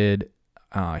minded.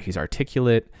 He's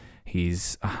articulate.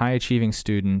 He's a high achieving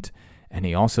student, and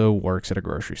he also works at a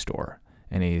grocery store,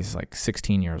 and he's like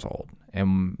 16 years old.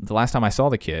 And the last time I saw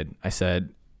the kid, I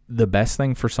said, the best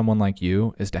thing for someone like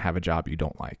you is to have a job you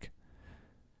don't like.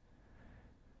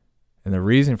 And the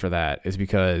reason for that is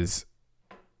because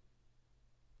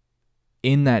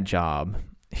in that job,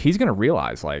 he's going to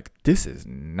realize, like, this is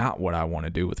not what I want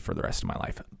to do with for the rest of my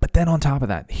life. But then on top of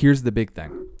that, here's the big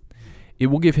thing. It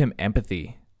will give him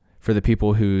empathy for the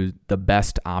people who the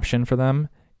best option for them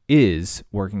is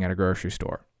working at a grocery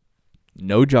store.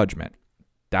 No judgment.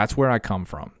 That's where I come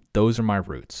from. Those are my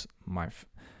roots.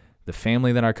 The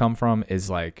family that I come from is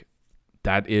like,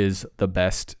 that is the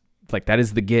best, like that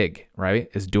is the gig, right?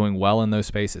 Is doing well in those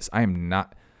spaces. I am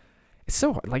not, it's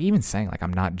so like even saying like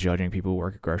I'm not judging people who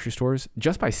work at grocery stores,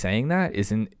 just by saying that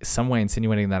is in some way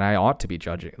insinuating that I ought to be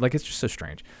judging. Like it's just so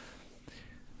strange.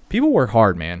 People work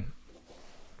hard, man.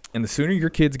 And the sooner your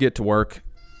kids get to work,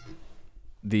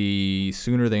 the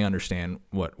sooner they understand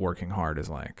what working hard is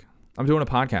like. I'm doing a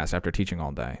podcast after teaching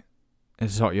all day. I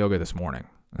taught yoga this morning,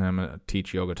 and I'm going to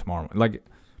teach yoga tomorrow. Like,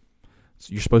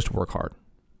 you're supposed to work hard.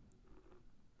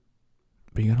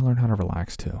 But you got to learn how to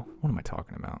relax, too. What am I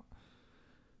talking about?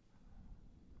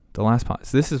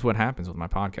 This is what happens with my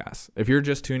podcast. If you're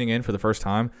just tuning in for the first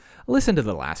time, listen to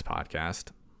the last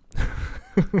podcast.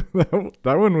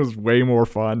 That one was way more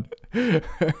fun. Maybe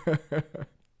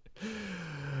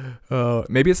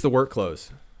it's the work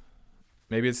clothes.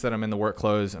 Maybe it's that I'm in the work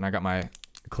clothes and I got my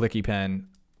clicky pen.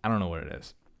 I don't know what it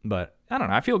is, but I don't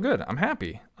know. I feel good. I'm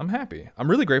happy. I'm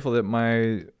really grateful that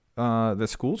my the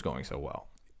school's going so well.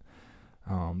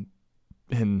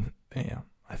 And yeah,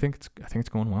 I think it's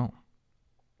going well.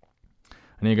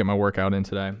 I need to get my workout in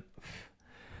today.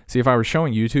 See, if I were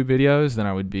showing YouTube videos, then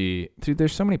I would be, dude,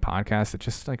 there's so many podcasts that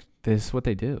just like, this is what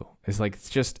they do. It's like, it's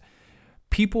just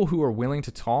people who are willing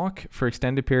to talk for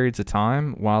extended periods of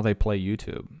time while they play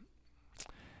YouTube.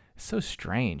 It's so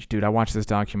strange. Dude, I watched this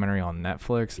documentary on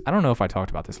Netflix. I don't know if I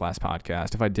talked about this last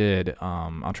podcast. If I did,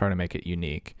 I'll try to make it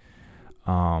unique.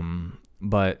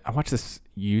 But I watched this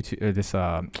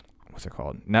what's it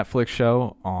called? Netflix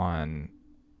show on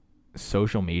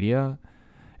social media.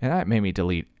 And that made me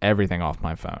delete everything off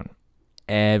my phone.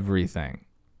 Everything.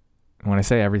 And when I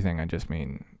say everything, I just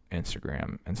mean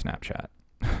Instagram and Snapchat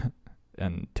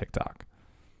and TikTok.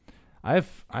 I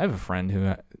have a friend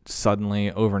who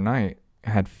suddenly overnight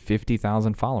had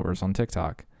 50,000 followers on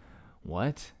TikTok.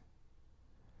 What?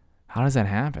 How does that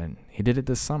happen? He did it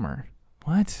this summer.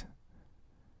 What?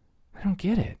 I don't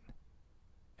get it.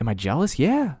 Am I jealous?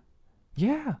 Yeah.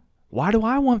 Why do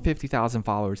I want 50,000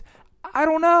 followers? I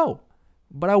don't know.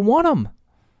 But I want them.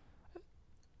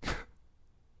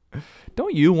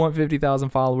 Don't you want 50,000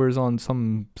 followers on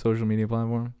some social media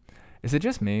platform? Is it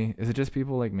just me? Is it just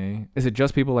people like me? Is it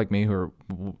just people like me who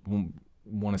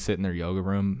want to sit in their yoga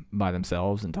room by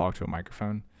themselves and talk to a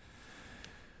microphone?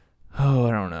 Oh,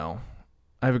 I don't know.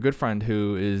 I have a good friend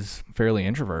who is fairly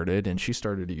introverted, and she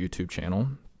started a YouTube channel.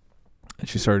 And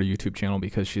she started a YouTube channel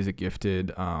because she's a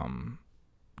gifted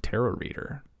tarot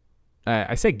reader.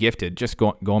 I say gifted, just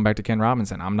going back to Ken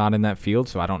Robinson. I'm not in that field,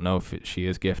 so I don't know if she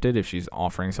is gifted, if she's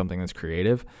offering something that's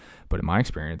creative. But in my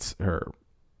experience, her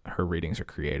readings are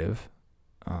creative.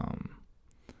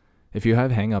 If you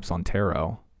have hang-ups on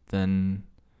tarot, then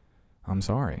I'm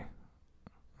sorry.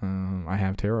 I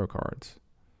have tarot cards.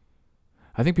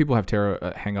 I think people have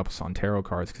hang-ups on tarot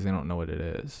cards because they don't know what it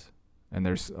is. And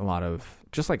there's a lot of,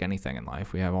 just like anything in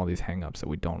life, we have all these hang-ups that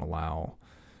we don't allow.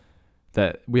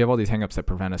 That we have all these hangups that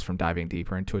prevent us from diving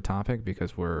deeper into a topic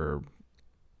because we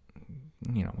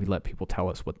let people tell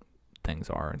us what things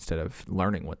are instead of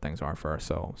learning what things are for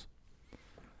ourselves.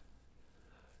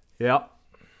 Yep.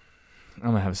 I'm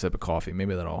going to have a sip of coffee.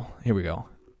 Maybe here we go.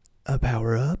 A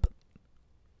power up.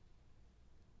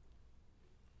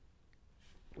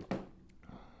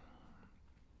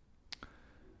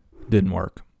 Didn't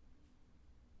work.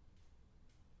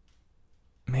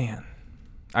 Man,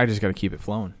 I just got to keep it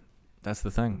flowing. That's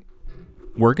the thing.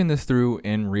 Working this through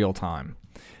in real time.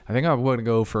 I think I'm going to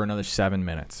go for another 7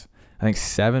 minutes. I think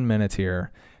 7 minutes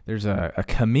here. There's a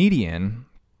comedian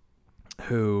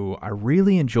who I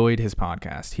really enjoyed his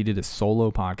podcast. He did a solo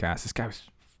podcast. This guy was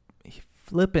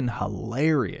flipping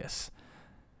hilarious.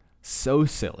 So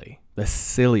silly. The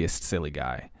silliest silly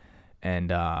guy. And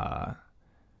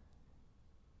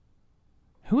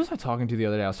who was I talking to the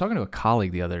other day? I was talking to a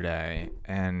colleague the other day,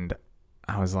 and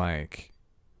I was like,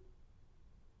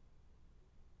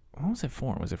 what was it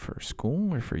for? Was it for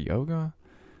school or for yoga?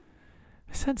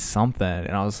 I said something,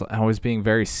 and I was being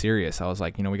very serious. I was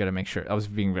like, we got to make sure. I was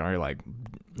being very like,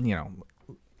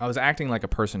 I was acting like a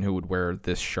person who would wear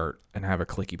this shirt and have a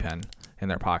clicky pen in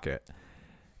their pocket.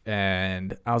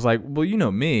 And I was like, well, you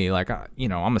know me, like,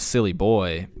 I'm a silly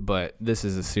boy, but this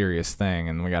is a serious thing,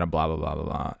 and we got to blah, blah, blah, blah,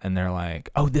 blah. And they're like,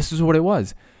 oh, this is what it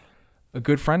was. A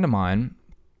good friend of mine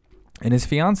and his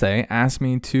fiance asked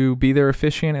me to be their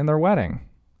officiant in their wedding.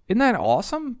 Isn't that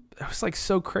awesome? It was like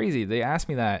so crazy. They asked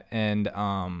me that, and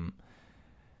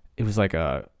it was like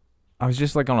I was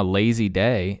just like on a lazy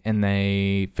day, and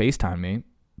they FaceTimed me,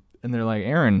 and they're like,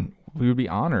 Aaron, we would be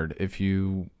honored if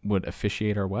you would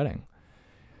officiate our wedding.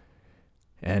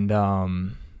 And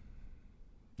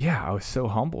yeah, I was so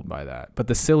humbled by that. But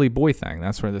the silly boy thing,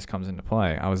 that's where this comes into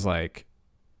play. I was like,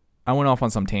 I went off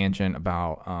on some tangent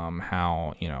about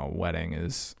how, wedding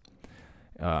is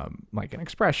like an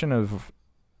expression of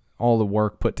all the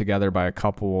work put together by a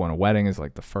couple, and a wedding is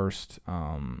like the first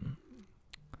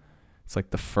it's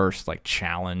like the first like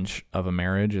challenge of a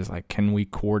marriage is like, can we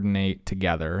coordinate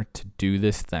together to do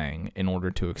this thing in order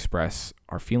to express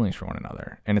our feelings for one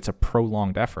another? And it's a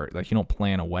prolonged effort. Like, you don't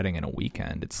plan a wedding in a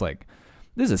weekend. It's like,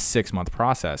 this is a 6-month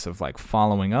process of like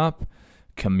following up,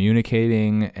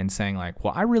 communicating, and saying like,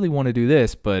 well, I really want to do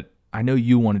this, but I know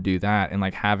you want to do that. And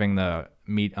like having the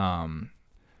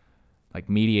like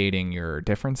mediating your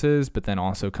differences, but then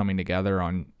also coming together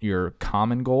on your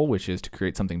common goal, which is to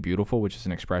create something beautiful, which is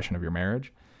an expression of your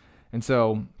marriage. And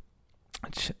so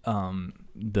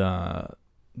the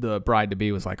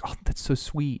bride-to-be was like, oh, that's so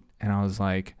sweet. And I was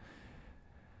like,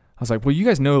 well, you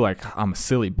guys know, like, I'm a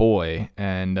silly boy,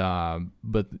 and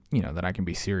but that I can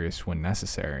be serious when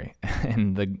necessary.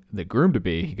 And the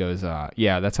groom-to-be, he goes,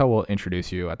 yeah, that's how we'll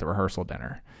introduce you at the rehearsal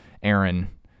dinner, Aaron,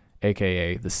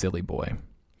 aka the silly boy.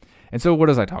 And so what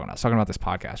was I talking about? I was talking about this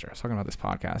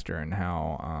podcaster and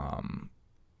how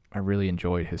I really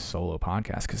enjoyed his solo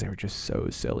podcast because they were just so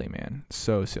silly, man.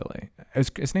 So silly.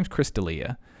 His name's Chris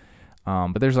D'Elia.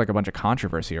 But there's like a bunch of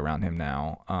controversy around him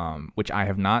now, which I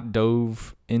have not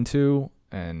dove into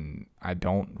and I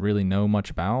don't really know much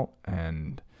about.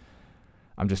 And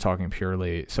I'm just talking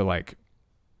purely. So like,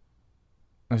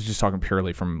 I was just talking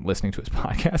purely from listening to his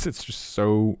podcast. It's just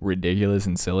so ridiculous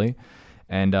and silly.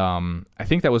 And I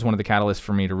think that was one of the catalysts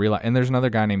for me to realize. And there's another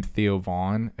guy named Theo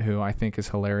Vaughn who I think is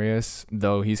hilarious,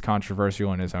 though he's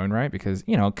controversial in his own right because,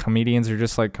 comedians are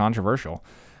just like controversial.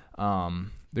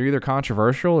 They're either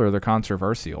controversial or they're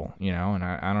controversial, and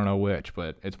I don't know which,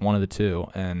 but it's one of the two.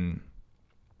 And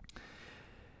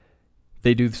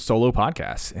they do solo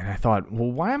podcasts. And I thought, well,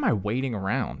 why am I waiting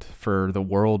around for the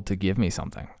world to give me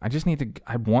something? I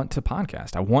want to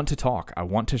podcast. I want to talk. I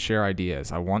want to share ideas.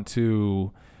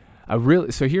 So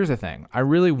here's the thing. I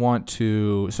really want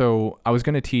to, so I was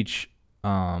going to teach,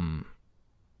 I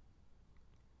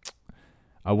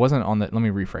wasn't on let me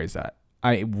rephrase that.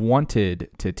 I wanted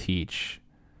to teach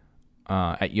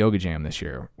at Yoga Jam this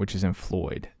year, which is in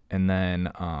Floyd, and then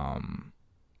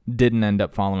didn't end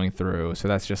up following through. So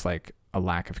that's just like a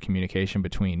lack of communication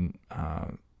between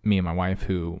me and my wife,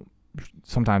 who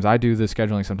sometimes I do the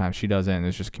scheduling, sometimes she doesn't.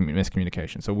 It's just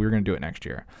miscommunication. So we were going to do it next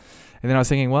year. And then I was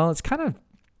thinking, well, it's kind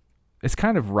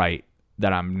of right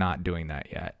that I'm not doing that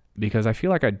yet because I feel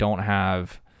like I don't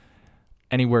have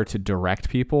anywhere to direct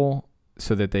people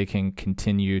so that they can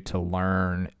continue to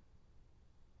learn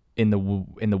in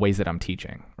the ways that I'm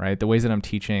teaching, right? The ways that I'm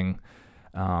teaching,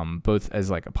 both as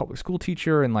like a public school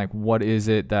teacher and like, what is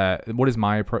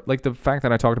my approach? Like the fact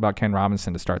that I talked about Ken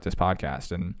Robinson to start this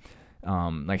podcast and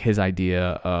like his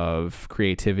idea of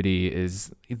creativity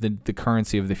is the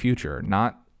currency of the future,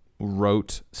 not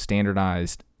rote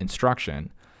standardized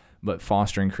instruction, but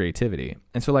fostering creativity.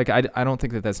 And so like, I don't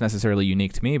think that that's necessarily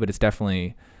unique to me, but it's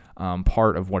definitely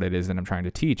part of what it is that I'm trying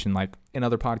to teach. And like in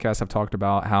other podcasts, I've talked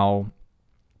about how,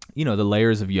 the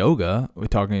layers of yoga, we're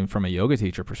talking from a yoga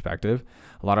teacher perspective,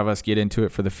 a lot of us get into it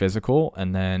for the physical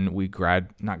and then we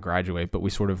not graduate, but we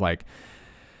sort of like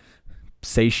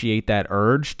satiate that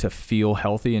urge to feel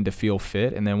healthy and to feel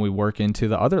fit. And then we work into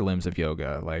the other limbs of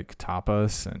yoga, like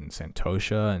tapas and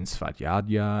santosha and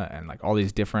svadhyaya and like all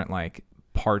these different like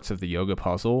parts of the yoga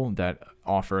puzzle that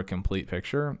offer a complete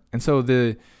picture. And so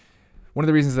one of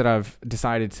the reasons that I've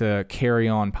decided to carry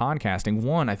on podcasting,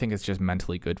 one, I think it's just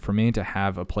mentally good for me to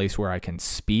have a place where I can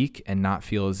speak and not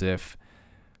feel as if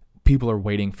people are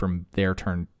waiting for their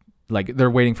turn. Like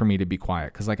they're waiting for me to be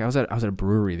quiet. Cause like I was at a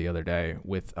brewery the other day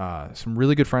with some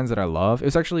really good friends that I love.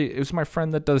 It was my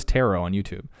friend that does tarot on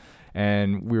YouTube.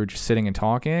 And we were just sitting and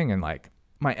talking and like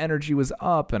my energy was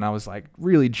up and I was like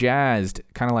really jazzed,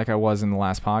 kind of like I was in the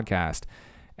last podcast.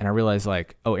 And I realized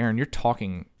like, oh, Aaron, you're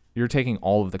taking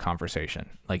all of the conversation.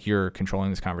 Like you're controlling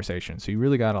this conversation. So you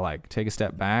really got to like take a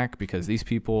step back because these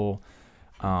people,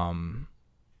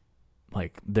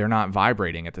 like they're not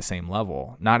vibrating at the same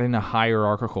level, not in a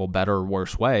hierarchical, better or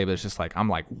worse way, but it's just like, I'm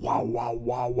like, wow, wow,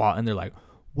 wow, wow. And they're like,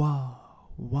 wow,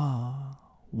 wow,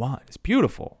 wow. It's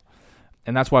beautiful.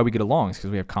 And that's why we get along, is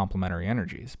because we have complementary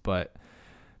energies. But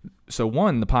so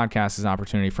one, the podcast is an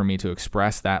opportunity for me to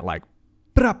express that like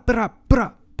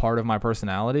part of my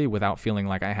personality without feeling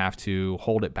like I have to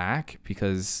hold it back,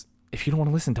 because if you don't want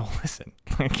to listen, don't listen.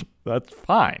 Like, that's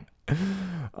fine.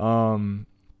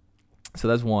 So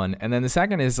that's one. And then the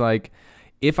second is like,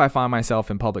 if I find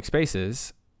myself in public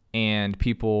spaces and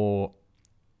people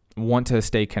want to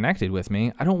stay connected with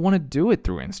me, I don't want to do it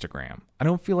through Instagram. I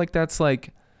don't feel like that's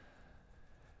like,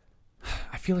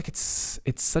 I feel like it's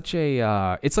such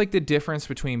a, it's like the difference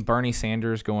between Bernie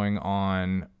Sanders going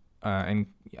on, and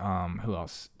who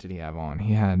else did he have on?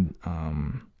 He had,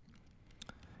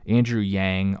 Andrew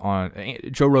Yang on.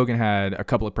 Joe Rogan had a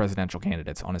couple of presidential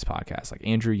candidates on his podcast, like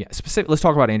Andrew Yang. Let's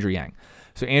talk about Andrew Yang.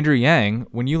 So Andrew Yang,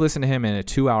 when you listen to him in a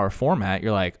 2-hour format,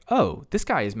 you're like, oh, this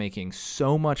guy is making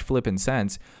so much flipping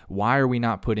sense. Why are we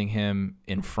not putting him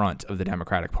in front of the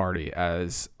Democratic Party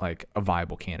as like a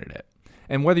viable candidate?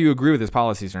 And whether you agree with his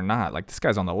policies or not, like, this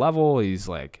guy's on the level. He's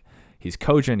like, he's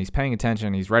coaching, he's paying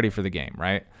attention, he's ready for the game,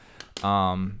 right?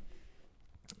 Let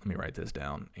me write this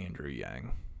down. Andrew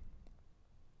Yang.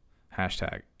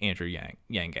 Hashtag Andrew Yang,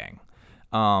 Yang Gang.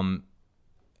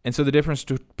 And so the difference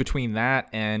between that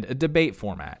and a debate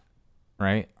format,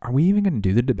 right? Are we even going to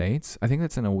do the debates? I think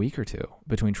that's in a week or two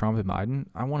between Trump and Biden.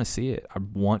 I want to see it. I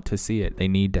want to see it. They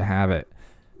need to have it.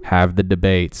 Have the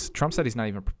debates. Trump said he's not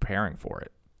even preparing for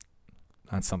it.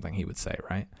 That's something he would say,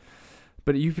 right?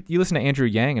 But you listen to Andrew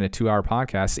Yang in a 2-hour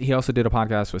podcast. He also did a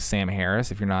podcast with Sam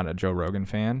Harris, if you're not a Joe Rogan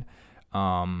fan.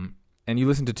 And you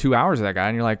listen to 2 hours of that guy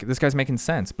and you're like, this guy's making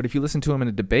sense. But if you listen to him in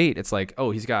a debate, it's like,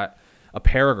 oh, he's got a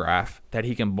paragraph that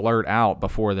he can blurt out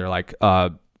before they're like,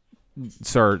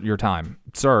 sir, your time.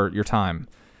 Sir, your time.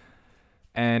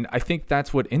 And I think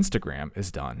that's what Instagram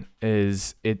has done,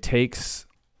 is it takes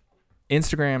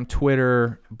Instagram,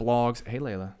 Twitter, blogs. Hey,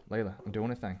 Layla, I'm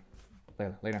doing a thing.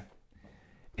 Layla, lay down.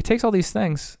 It takes all these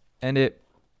things and it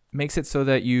makes it so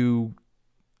that you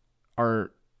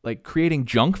are like creating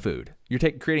junk food. You're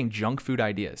creating junk food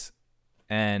ideas,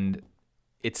 and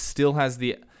it still has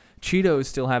Cheetos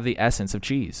still have the essence of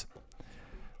cheese.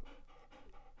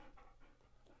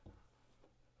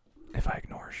 If I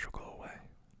ignore her, she'll go away.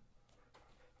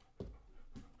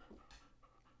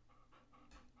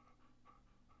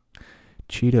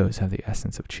 Cheetos have the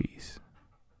essence of cheese,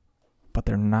 but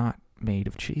they're not made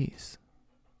of cheese.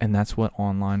 And that's what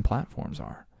online platforms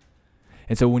are.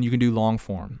 And so when you can do long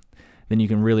form, then you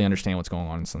can really understand what's going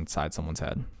on inside someone's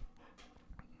head.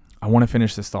 I want to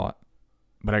finish this thought,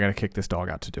 but I got to kick this dog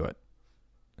out to do it.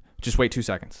 Just wait 2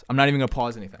 seconds. I'm not even going to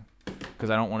pause anything because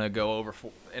I don't want to go over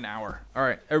an hour. All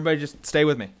right, everybody just stay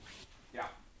with me. Yeah.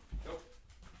 Nope.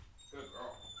 Good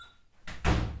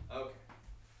girl. Okay.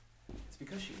 It's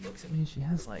because she looks at me. She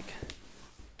has like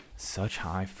such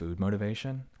high food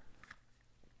motivation.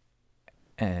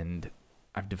 And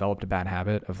I've developed a bad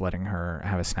habit of letting her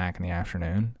have a snack in the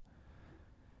afternoon.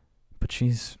 But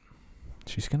she's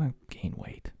going to gain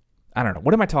weight. I don't know.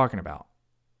 What am I talking about?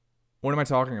 I'm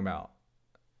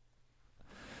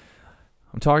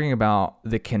talking about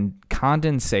the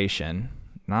condensation,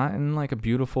 not in like a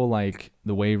beautiful, like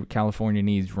the way California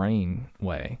needs rain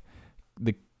way.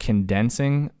 The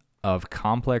condensing of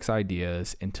complex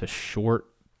ideas into short,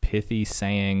 pithy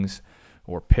sayings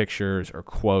or pictures or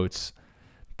quotes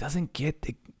doesn't get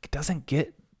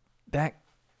that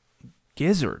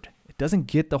gizzard. It doesn't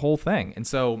get the whole thing. And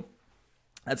so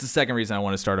that's the second reason I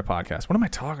want to start a podcast. What am I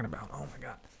talking about? Oh my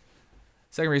God.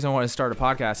 Second reason I want to start a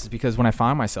podcast is because when I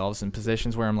find myself in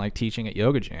positions where I'm like teaching at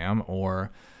Yoga Jam, or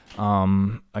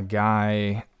a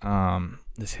guy,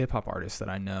 this hip hop artist that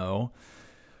I know,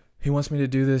 he wants me to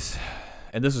do this,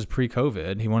 and this was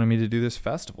pre-COVID. He wanted me to do this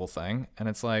festival thing. And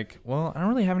it's like, well, I don't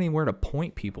really have anywhere to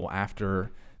point people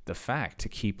after the fact to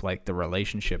keep like the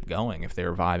relationship going if they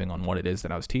were vibing on what it is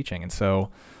that I was teaching. And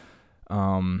so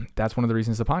that's one of the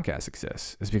reasons the podcast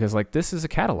exists, is because like this is a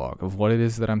catalog of what it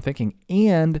is that I'm thinking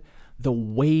and the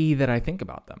way that I think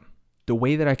about them, the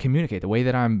way that I communicate, the way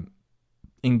that I'm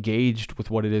engaged with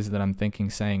what it is that I'm thinking,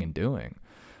 saying, and doing.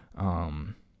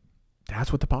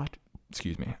 That's what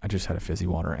excuse me. I just had a fizzy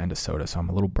water and a soda, so I'm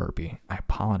a little burpy. I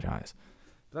apologize.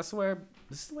 But this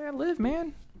is the way I live,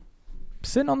 man. I'm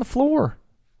sitting on the floor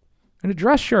in a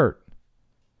dress shirt.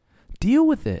 Deal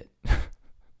with it.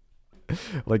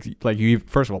 like you,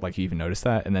 first of all, like you even noticed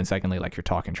that. And then secondly, like you're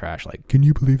talking trash. Like, can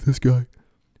you believe this guy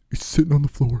is sitting on the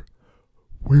floor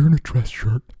wearing a dress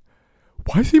shirt?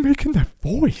 Why is he making that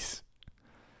voice?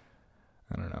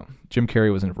 I don't know. Jim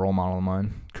Carrey was a role model of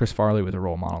mine. Chris Farley was a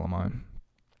role model of mine.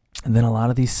 And then a lot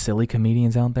of these silly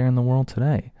comedians out there in the world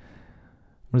today.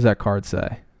 What does that card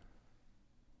say?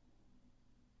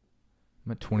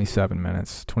 I'm at 27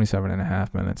 minutes, 27 and a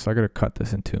half minutes. So I got to cut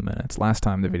this in 2 minutes. Last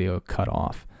time the video cut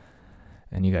off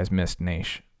and you guys missed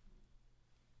Naish,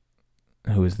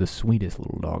 who is the sweetest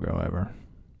little doggo ever.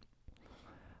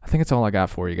 I think it's all I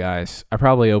got for you guys. I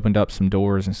probably opened up some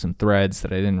doors and some threads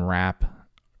that I didn't wrap,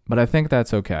 but I think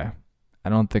that's okay. I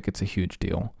don't think it's a huge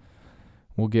deal.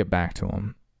 We'll get back to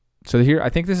them. So here, I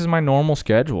think this is my normal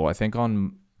schedule. I think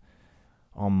on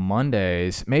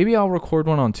Mondays, maybe I'll record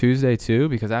one on Tuesday too,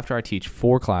 because after I teach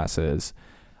 4 classes,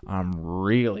 I'm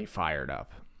really fired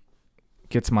up. It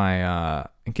gets my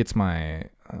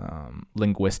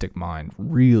linguistic mind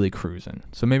really cruising.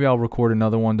 So maybe I'll record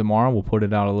another one tomorrow. We'll put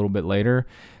it out a little bit later.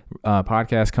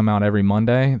 Podcasts come out every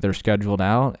Monday. They're scheduled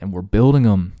out, and we're building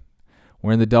them.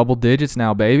 We're in the double digits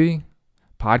now, baby.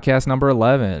 Podcast number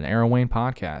 11, Aaron Wayne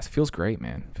Podcast. Feels great,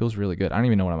 man. Feels really good. I don't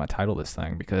even know what I'm going to title this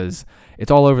thing because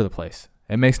it's all over the place.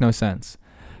 It makes no sense.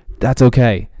 That's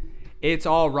okay. It's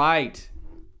all right.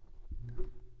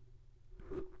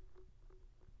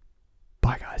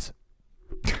 Bye, guys.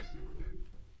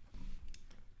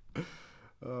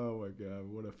 Oh, my God.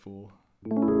 What a fool.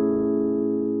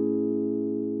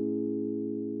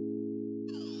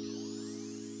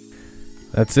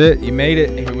 That's it. You made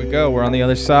it. Here we go. We're on the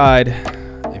other side.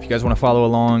 If you guys want to follow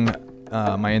along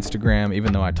my Instagram,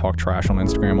 even though I talk trash on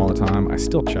Instagram all the time, I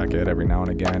still check it every now and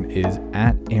again, is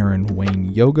at Aaron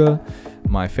Wayne Yoga.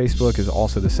 My Facebook is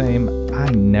also the same. I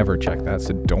never check that,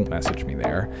 so don't message me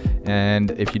there.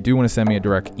 And if you do want to send me a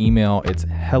direct email, it's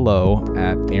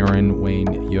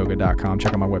hello@aaronwayneyoga.com.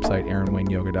 Check out my website,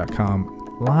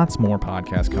 aaronwayneyoga.com. Lots more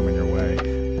podcasts coming your way.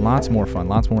 Lots more fun,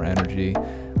 lots more energy.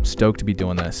 I'm stoked to be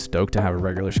doing this, stoked to have a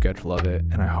regular schedule of it,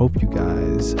 and I hope you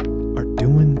guys are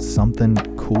doing something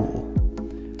cool.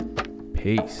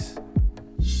 Peace.